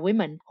are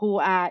women who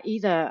are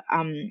either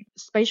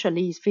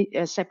spatially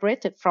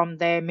separated from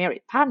their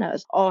married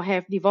partners or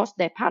have divorced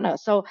their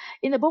partners. So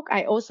in the book,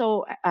 I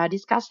also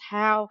discuss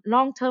how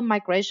long-term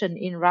migration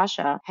in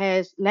Russia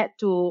has led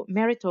to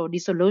marital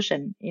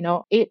dissolution.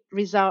 It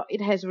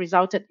has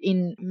resulted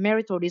in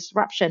marital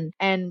disruption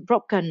and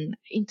broken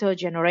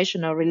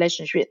intergenerational relationships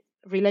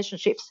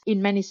relationships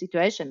in many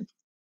situations.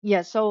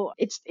 Yeah, so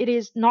it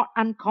is not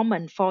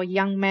uncommon for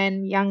young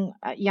men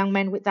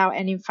without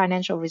any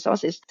financial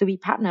resources to be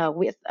partnered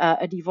with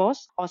a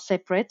divorced or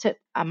separated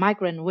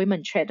migrant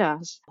women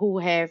traders who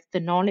have the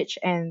knowledge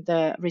and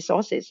the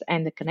resources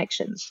and the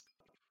connections.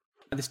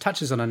 This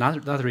touches on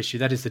another issue,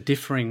 that is the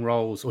differing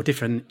roles or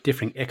differing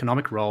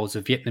economic roles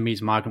of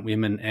Vietnamese migrant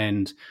women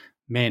and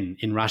men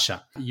in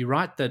Russia. You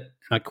write that, and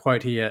I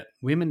quote here,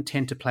 women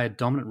tend to play a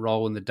dominant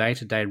role in the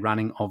day-to-day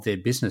running of their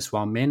business,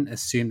 while men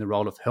assume the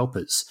role of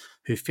helpers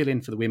who fill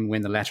in for the women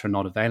when the latter are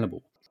not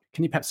available.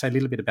 Can you perhaps say a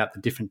little bit about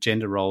the different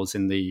gender roles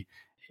in the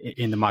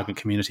migrant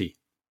community?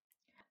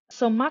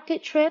 So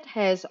market trade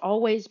has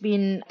always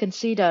been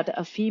considered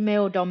a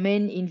female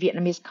domain in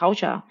Vietnamese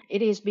culture.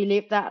 It is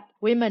believed that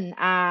women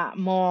are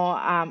more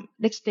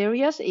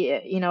dexterous,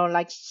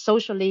 like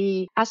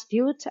socially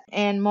astute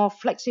and more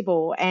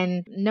flexible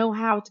and know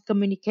how to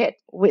communicate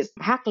with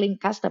haggling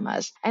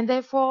customers. And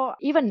therefore,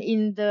 even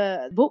in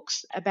the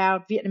books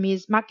about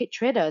Vietnamese market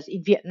traders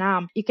in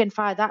Vietnam, you can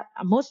find that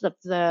most of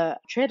the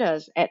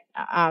traders at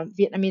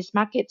Vietnamese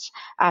markets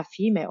are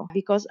female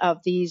because of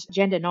these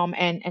gender norm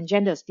and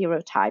gender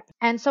stereotype.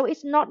 And so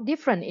it's not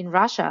different in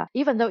Russia,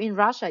 even though in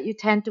Russia you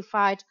tend to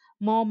find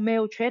more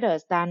male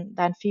traders than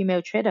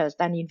female traders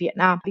than in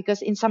Vietnam,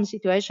 because in some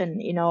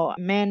situations,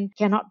 men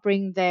cannot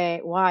bring their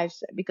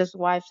wives because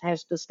wives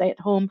has to stay at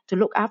home to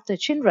look after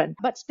children.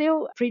 But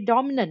still,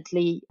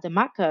 predominantly the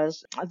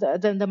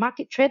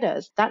market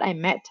traders that I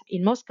met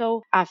in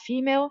Moscow are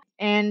female,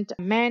 and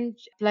men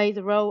play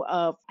the role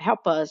of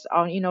helpers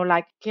on,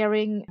 like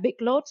carrying big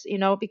loads,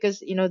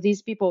 because,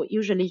 these people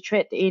usually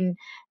trade in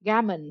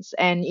garments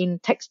and in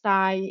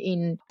textile,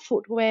 in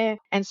footwear.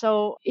 And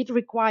so it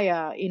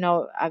requires,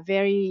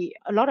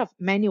 a lot of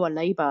manual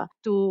labor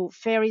to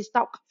ferry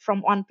stock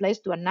from one place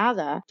to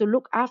another, to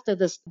look after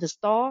the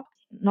store,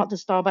 not the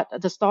store, but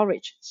the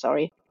storage,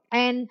 sorry.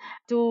 And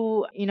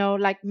to,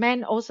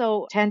 men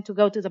also tend to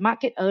go to the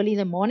market early in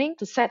the morning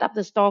to set up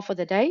the store for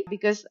the day,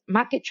 because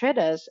market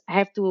traders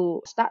have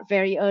to start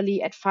very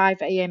early at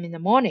 5 a.m. in the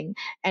morning.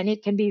 And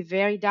it can be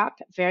very dark,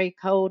 very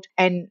cold,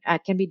 and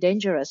can be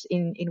dangerous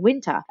in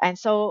winter. And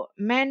so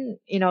men,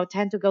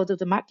 tend to go to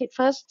the market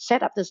first,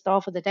 set up the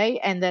store for the day,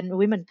 and then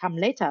women come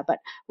later. But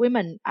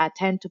women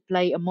tend to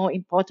play a more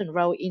important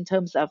role in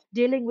terms of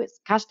dealing with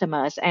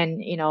customers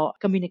and,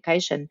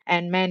 communication.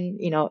 And men,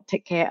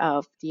 take care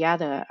of the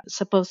other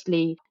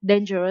supposedly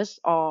dangerous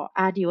or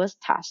arduous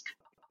task.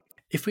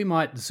 If we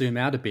might zoom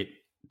out a bit,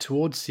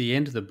 towards the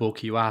end of the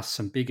book, you ask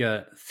some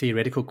bigger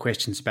theoretical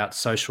questions about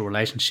social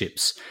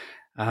relationships.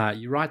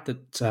 You write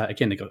that,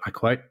 again, I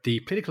quote, "The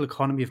political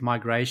economy of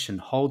migration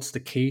holds the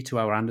key to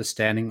our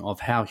understanding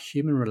of how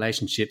human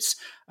relationships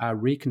are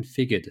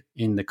reconfigured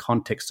in the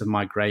context of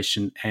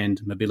migration and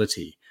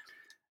mobility."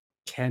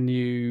 Can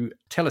you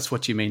tell us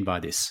what you mean by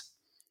this?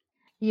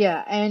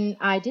 Yeah, and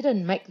I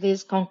didn't make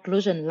this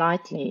conclusion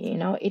lightly.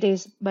 It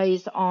is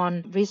based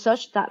on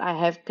research that I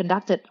have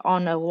conducted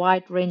on a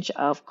wide range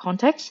of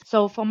contexts.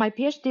 So for my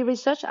PhD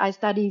research, I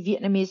study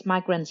Vietnamese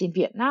migrants in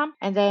Vietnam,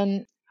 and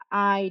then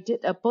I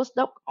did a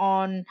postdoc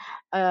on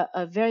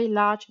a very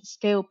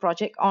large-scale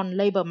project on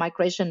labor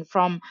migration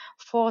from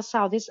 4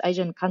 Southeast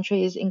Asian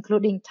countries,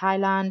 including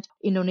Thailand,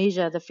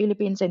 Indonesia, the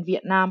Philippines, and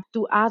Vietnam,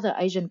 to other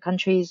Asian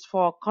countries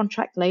for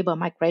contract labor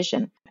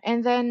migration.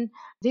 And then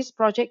this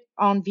project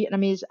on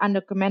Vietnamese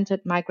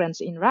undocumented migrants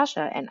in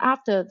Russia. And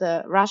after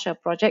the Russia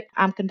project,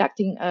 I'm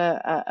conducting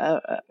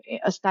a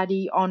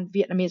study on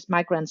Vietnamese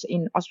migrants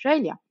in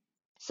Australia.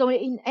 So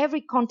in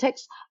every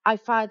context, I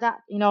find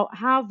that,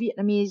 how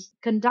Vietnamese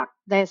conduct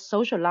their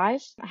social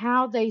lives,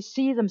 how they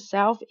see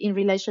themselves in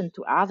relation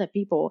to other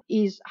people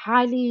is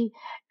highly,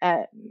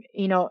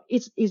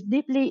 it's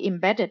deeply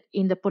embedded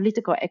in the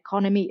political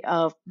economy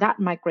of that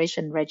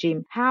migration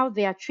regime, how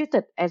they are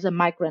treated as a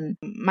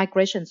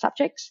migration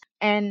subjects,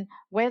 and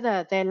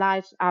whether their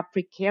lives are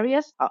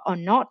precarious or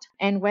not,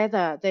 and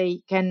whether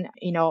they can,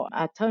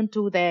 turn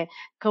to their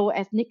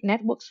co-ethnic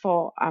networks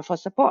for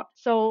support.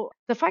 So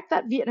the fact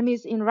that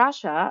Vietnamese in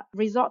Russia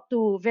resort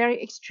to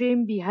very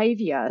extreme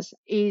behaviors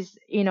is,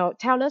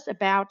 tell us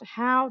about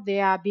how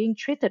they are being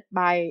treated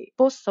by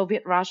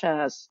post-Soviet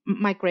Russia's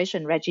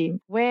migration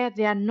regime, where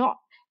they are not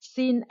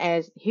seen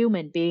as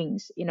human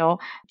beings,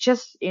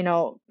 just,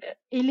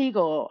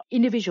 illegal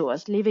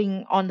individuals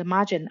living on the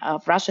margin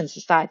of Russian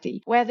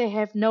society, where they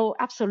have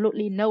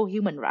absolutely no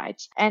human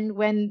rights. And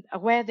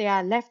where they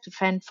are left to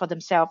fend for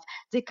themselves,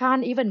 they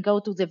can't even go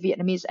to the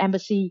Vietnamese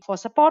embassy for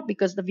support,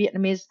 because the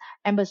Vietnamese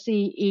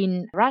embassy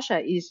in Russia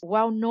is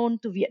well known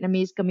to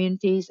Vietnamese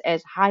communities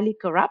as highly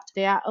corrupt.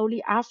 They are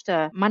only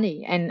after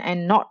money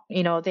and not,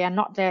 they are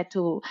not there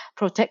to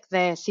protect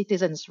their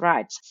citizens'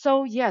 rights.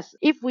 So yes,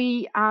 if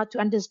we are to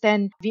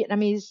understand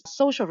Vietnamese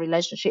social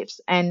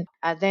relationships and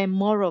their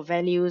moral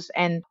values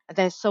and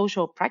their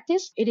social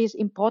practice, it is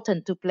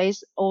important to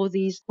place all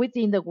these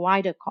within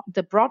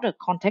the broader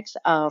context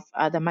of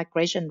the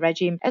migration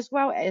regime, as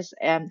well as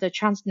the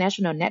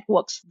transnational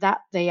networks that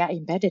they are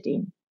embedded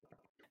in.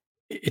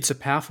 It's a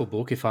powerful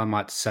book, if I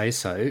might say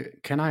so.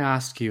 Can I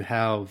ask you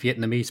how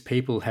Vietnamese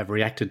people have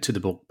reacted to the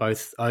book,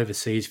 both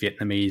overseas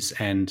Vietnamese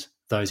and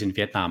those in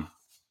Vietnam?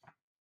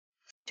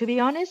 To be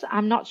honest,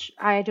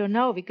 I don't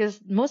know, because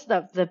most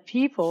of the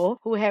people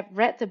who have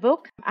read the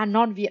book are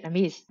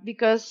non-Vietnamese,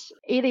 because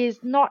it is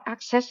not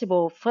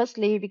accessible.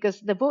 Firstly, because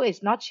the book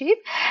is not cheap.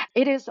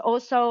 It is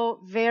also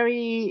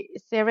very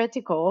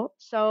theoretical.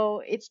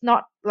 So it's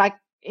not like,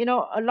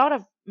 a lot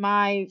of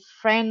my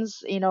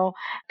friends,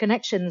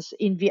 connections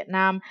in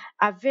Vietnam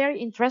are very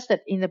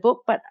interested in the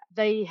book, but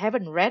they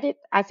haven't read it.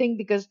 I think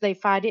because they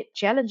find it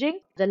challenging,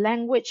 the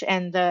language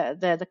and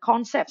the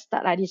concepts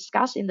that I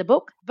discuss in the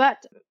book.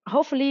 But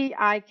hopefully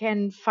I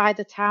can find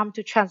the time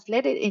to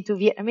translate it into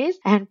Vietnamese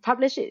and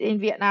publish it in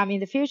Vietnam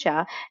in the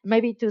future,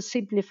 maybe to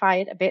simplify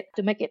it a bit,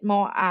 to make it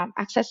more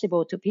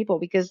accessible to people,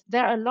 because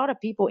there are a lot of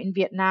people in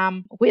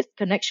Vietnam with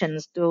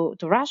connections to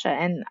Russia.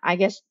 And I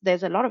guess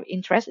there's a lot of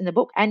interest in the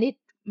book, and it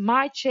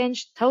might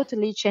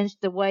totally change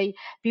the way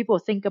people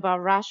think about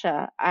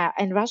Russia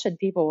and Russian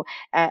people,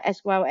 as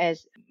well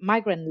as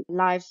migrant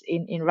lives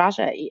in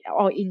Russia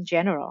or in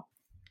general.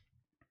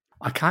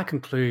 I can't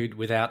conclude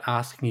without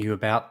asking you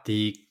about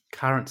the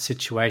current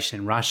situation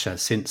in Russia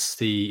since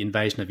the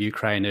invasion of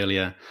Ukraine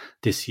earlier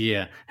this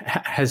year.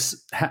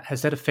 Has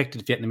that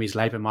affected Vietnamese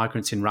labour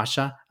migrants in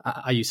Russia?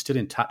 Are you still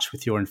in touch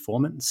with your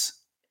informants?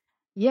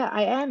 Yeah,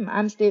 I am.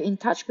 I'm still in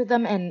touch with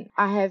them, and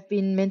I have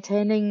been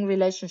maintaining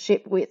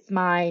relationship with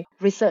my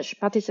research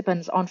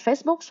participants on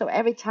Facebook. So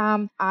every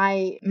time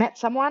I met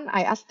someone,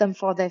 I asked them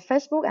for their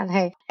Facebook and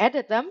hey,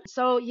 added them.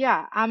 So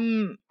yeah,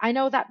 I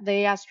know that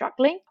they are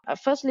struggling.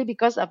 Firstly,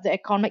 because of the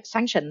economic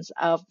sanctions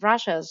of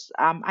Russia's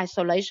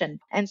isolation,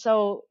 and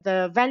so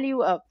the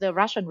value of the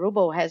Russian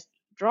ruble has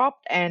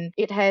dropped, and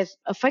it has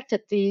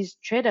affected these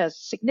traders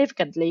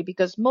significantly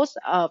because most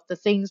of the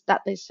things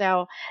that they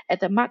sell at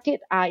the market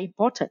are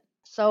imported.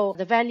 So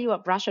the value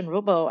of Russian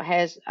ruble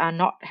has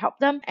not helped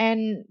them,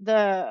 and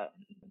the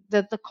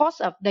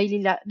cost of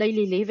daily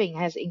living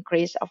has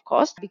increased, of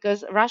course,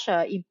 because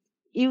Russia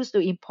used to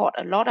import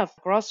a lot of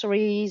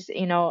groceries,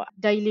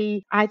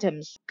 daily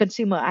items,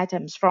 consumer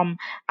items from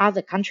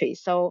other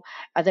countries. So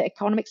the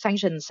economic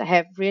sanctions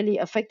have really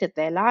affected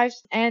their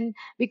lives. And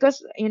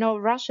because,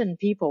 Russian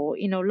people,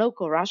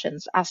 local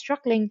Russians are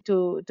struggling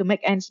to make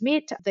ends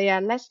meet, they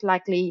are less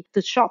likely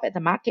to shop at the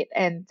market.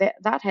 And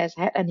that has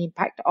had an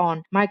impact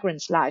on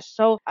migrants' lives.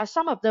 So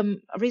some of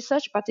the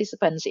research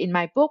participants in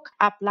my book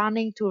are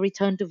planning to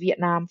return to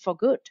Vietnam for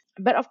good.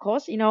 But of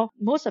course,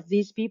 most of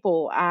these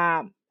people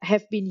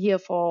have been here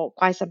for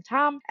quite some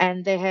time,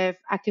 and they have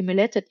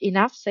accumulated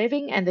enough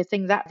saving, and they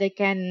think that they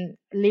can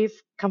live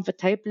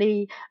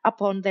comfortably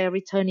upon their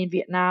return in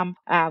Vietnam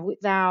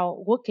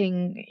without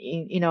working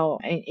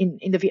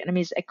in the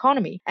Vietnamese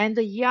economy. And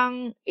the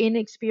young,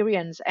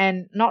 inexperienced,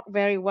 and not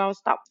very well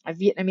stocked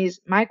Vietnamese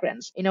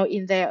migrants, in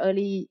their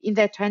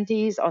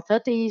 20s or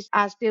 30s,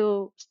 are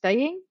still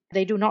staying.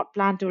 They do not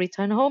plan to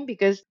return home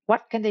because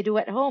what can they do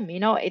at home?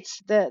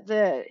 It's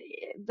the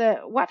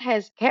what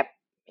has kept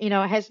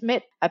has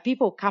made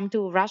people come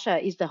to Russia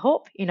is the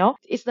hope.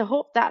 It's the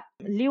hope that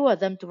lure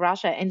them to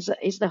Russia, and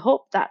it's the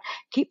hope that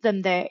keep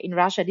them there in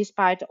Russia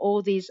despite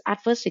all these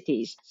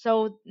adversities.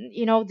 So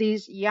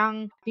these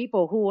young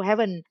people who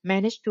haven't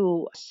managed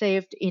to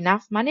save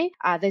enough money,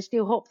 they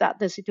still hope that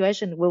the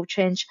situation will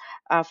change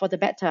for the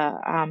better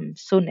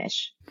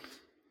soonish.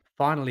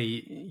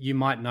 Finally, you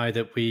might know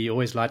that we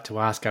always like to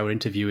ask our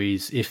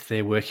interviewees if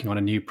they're working on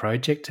a new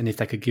project and if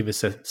they could give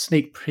us a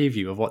sneak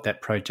preview of what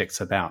that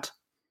project's about.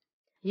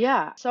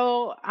 Yeah,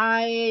 so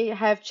I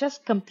have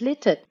just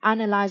completed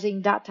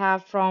analyzing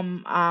data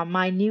from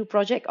my new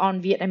project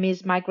on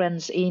Vietnamese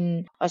migrants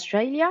in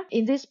Australia.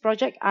 In this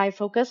project, I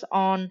focus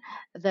on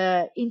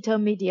the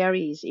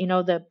intermediaries,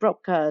 the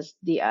brokers,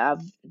 the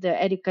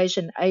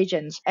education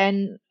agents,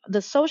 and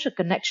the social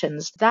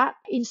connections that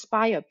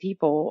inspire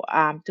people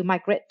to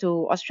migrate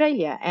to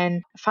Australia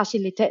and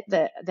facilitate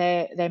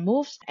their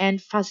moves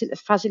and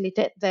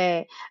facilitate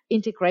their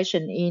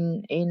integration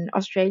in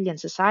Australian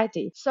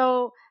society.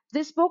 So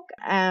this book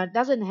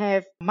doesn't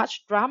have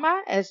much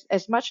drama, as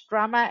much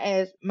drama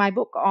as my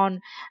book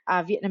on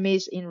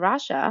Vietnamese in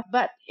Russia,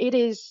 but it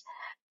is,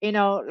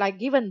 like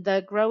given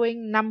the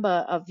growing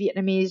number of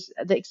Vietnamese,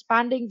 the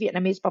expanding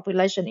Vietnamese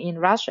population in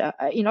Russia,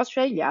 in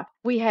Australia,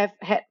 we have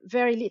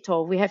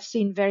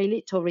seen very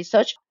little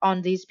research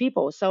on these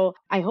people. So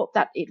I hope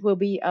that it will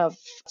be of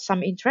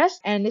some interest,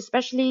 and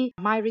especially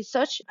my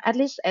research, at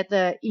least at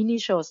the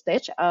initial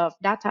stage of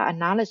data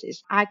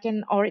analysis, I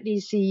can already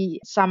see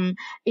some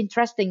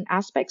interesting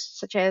aspects,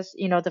 such as,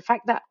 the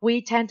fact that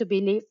we tend to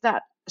believe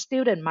that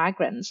student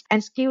migrants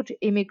and skilled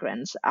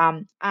immigrants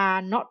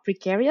are not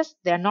precarious,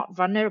 they are not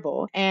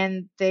vulnerable,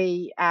 and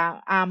they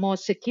are more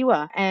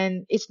secure.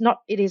 And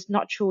it is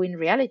not true in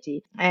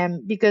reality.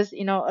 Because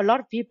a lot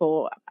of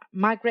people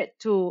migrate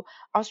to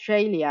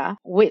Australia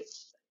with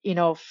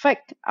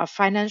fake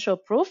financial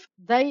proof.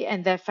 They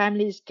and their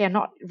families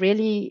cannot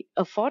really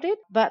afford it,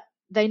 but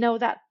they know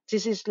that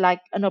this is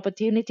like an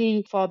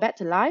opportunity for a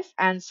better life,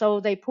 and so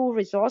they pool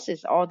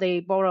resources or they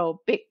borrow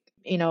big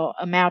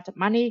amount of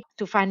money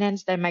to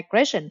finance their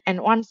migration.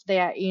 And once they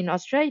are in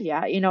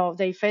Australia,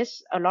 they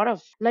face a lot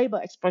of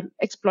labor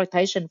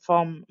exploitation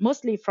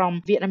mostly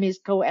from Vietnamese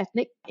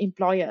co-ethnic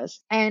employers.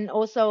 And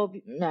also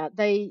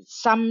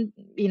some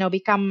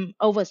become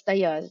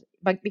overstayers,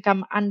 but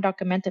become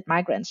undocumented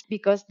migrants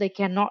because they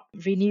cannot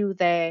renew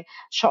their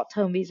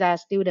short-term visa,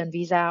 student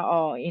visa,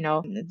 or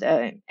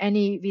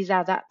any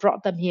visa that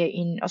brought them here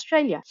in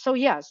Australia. So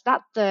yes,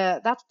 that's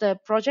the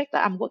project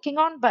that I'm working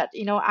on. But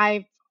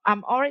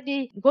I'm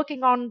already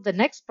working on the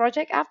next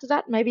project after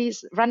that. Maybe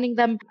it's running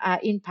them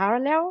in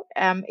parallel.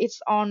 It's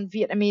on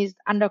Vietnamese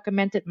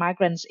undocumented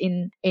migrants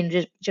in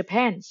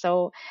Japan.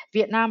 So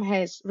Vietnam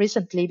has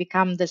recently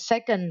become the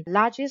second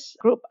largest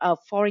group of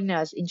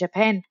foreigners in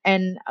Japan,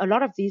 and a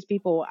lot of these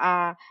people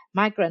are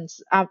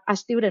migrants, are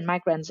student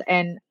migrants,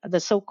 and the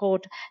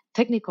so-called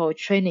technical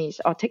trainees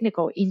or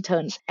technical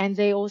interns. And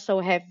they also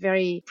have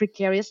very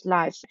precarious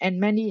lives, and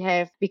many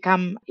have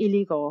become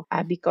illegal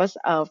because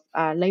of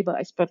labor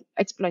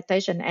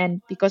exploitation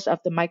and because of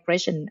the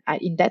migration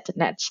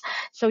indebtedness.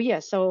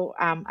 So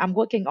I'm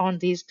working on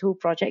these two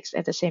projects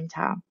at the same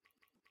time.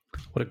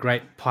 What a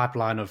great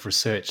pipeline of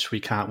research. We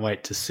can't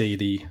wait to see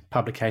the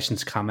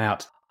publications come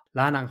out.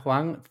 Lan Anh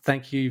Huang,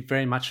 thank you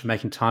very much for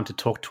making time to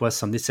talk to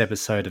us on this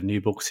episode of New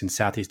Books in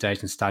Southeast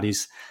Asian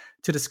Studies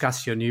to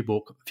discuss your new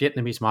book,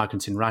 Vietnamese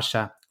Migrants in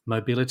Russia,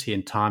 Mobility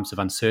in Times of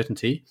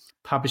Uncertainty,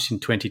 published in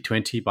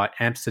 2020 by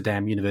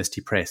Amsterdam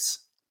University Press.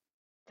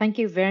 Thank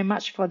you very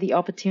much for the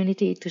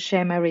opportunity to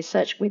share my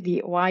research with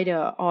the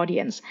wider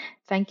audience.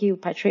 Thank you,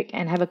 Patrick,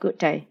 and have a good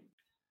day.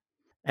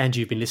 And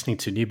you've been listening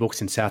to New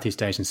Books in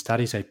Southeast Asian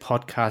Studies, a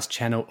podcast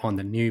channel on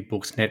the New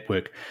Books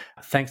Network.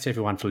 Thanks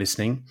everyone for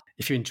listening.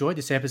 If you enjoyed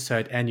this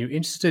episode and you're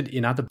interested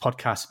in other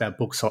podcasts about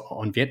books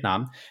on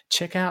Vietnam,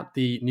 check out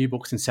the New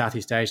Books in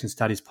Southeast Asian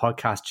Studies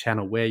podcast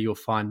channel, where you'll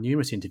find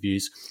numerous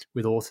interviews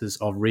with authors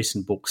of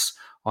recent books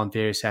on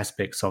various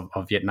aspects of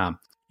Vietnam.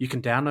 You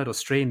can download or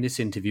stream this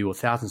interview or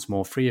thousands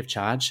more free of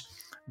charge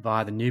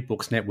via the New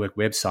Books Network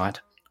website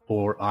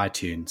or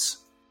iTunes.